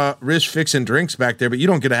think I saw Riz fixing drinks back there, but you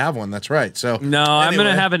don't get to have one. That's right. So no, anyway. I'm going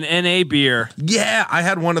to have an NA beer. Yeah, I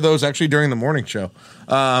had one of those actually during the morning show.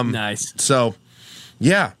 Nice. So,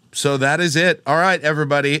 yeah. So that is it. All right,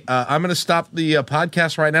 everybody. I'm going to stop the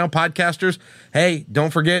podcast right now. Podcasters, hey,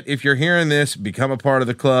 don't forget, if you're hearing this, become a part of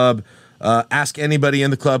the club. Ask anybody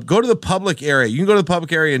in the club. Go to the public area. You can go to the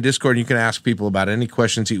public area in Discord, and you can ask people about any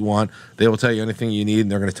questions you want. They will tell you anything you need,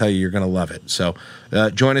 and they're going to tell you you're going to love it. So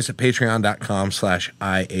join us at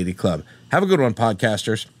patreon.com/i80club. Have a good one,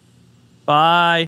 podcasters. Bye.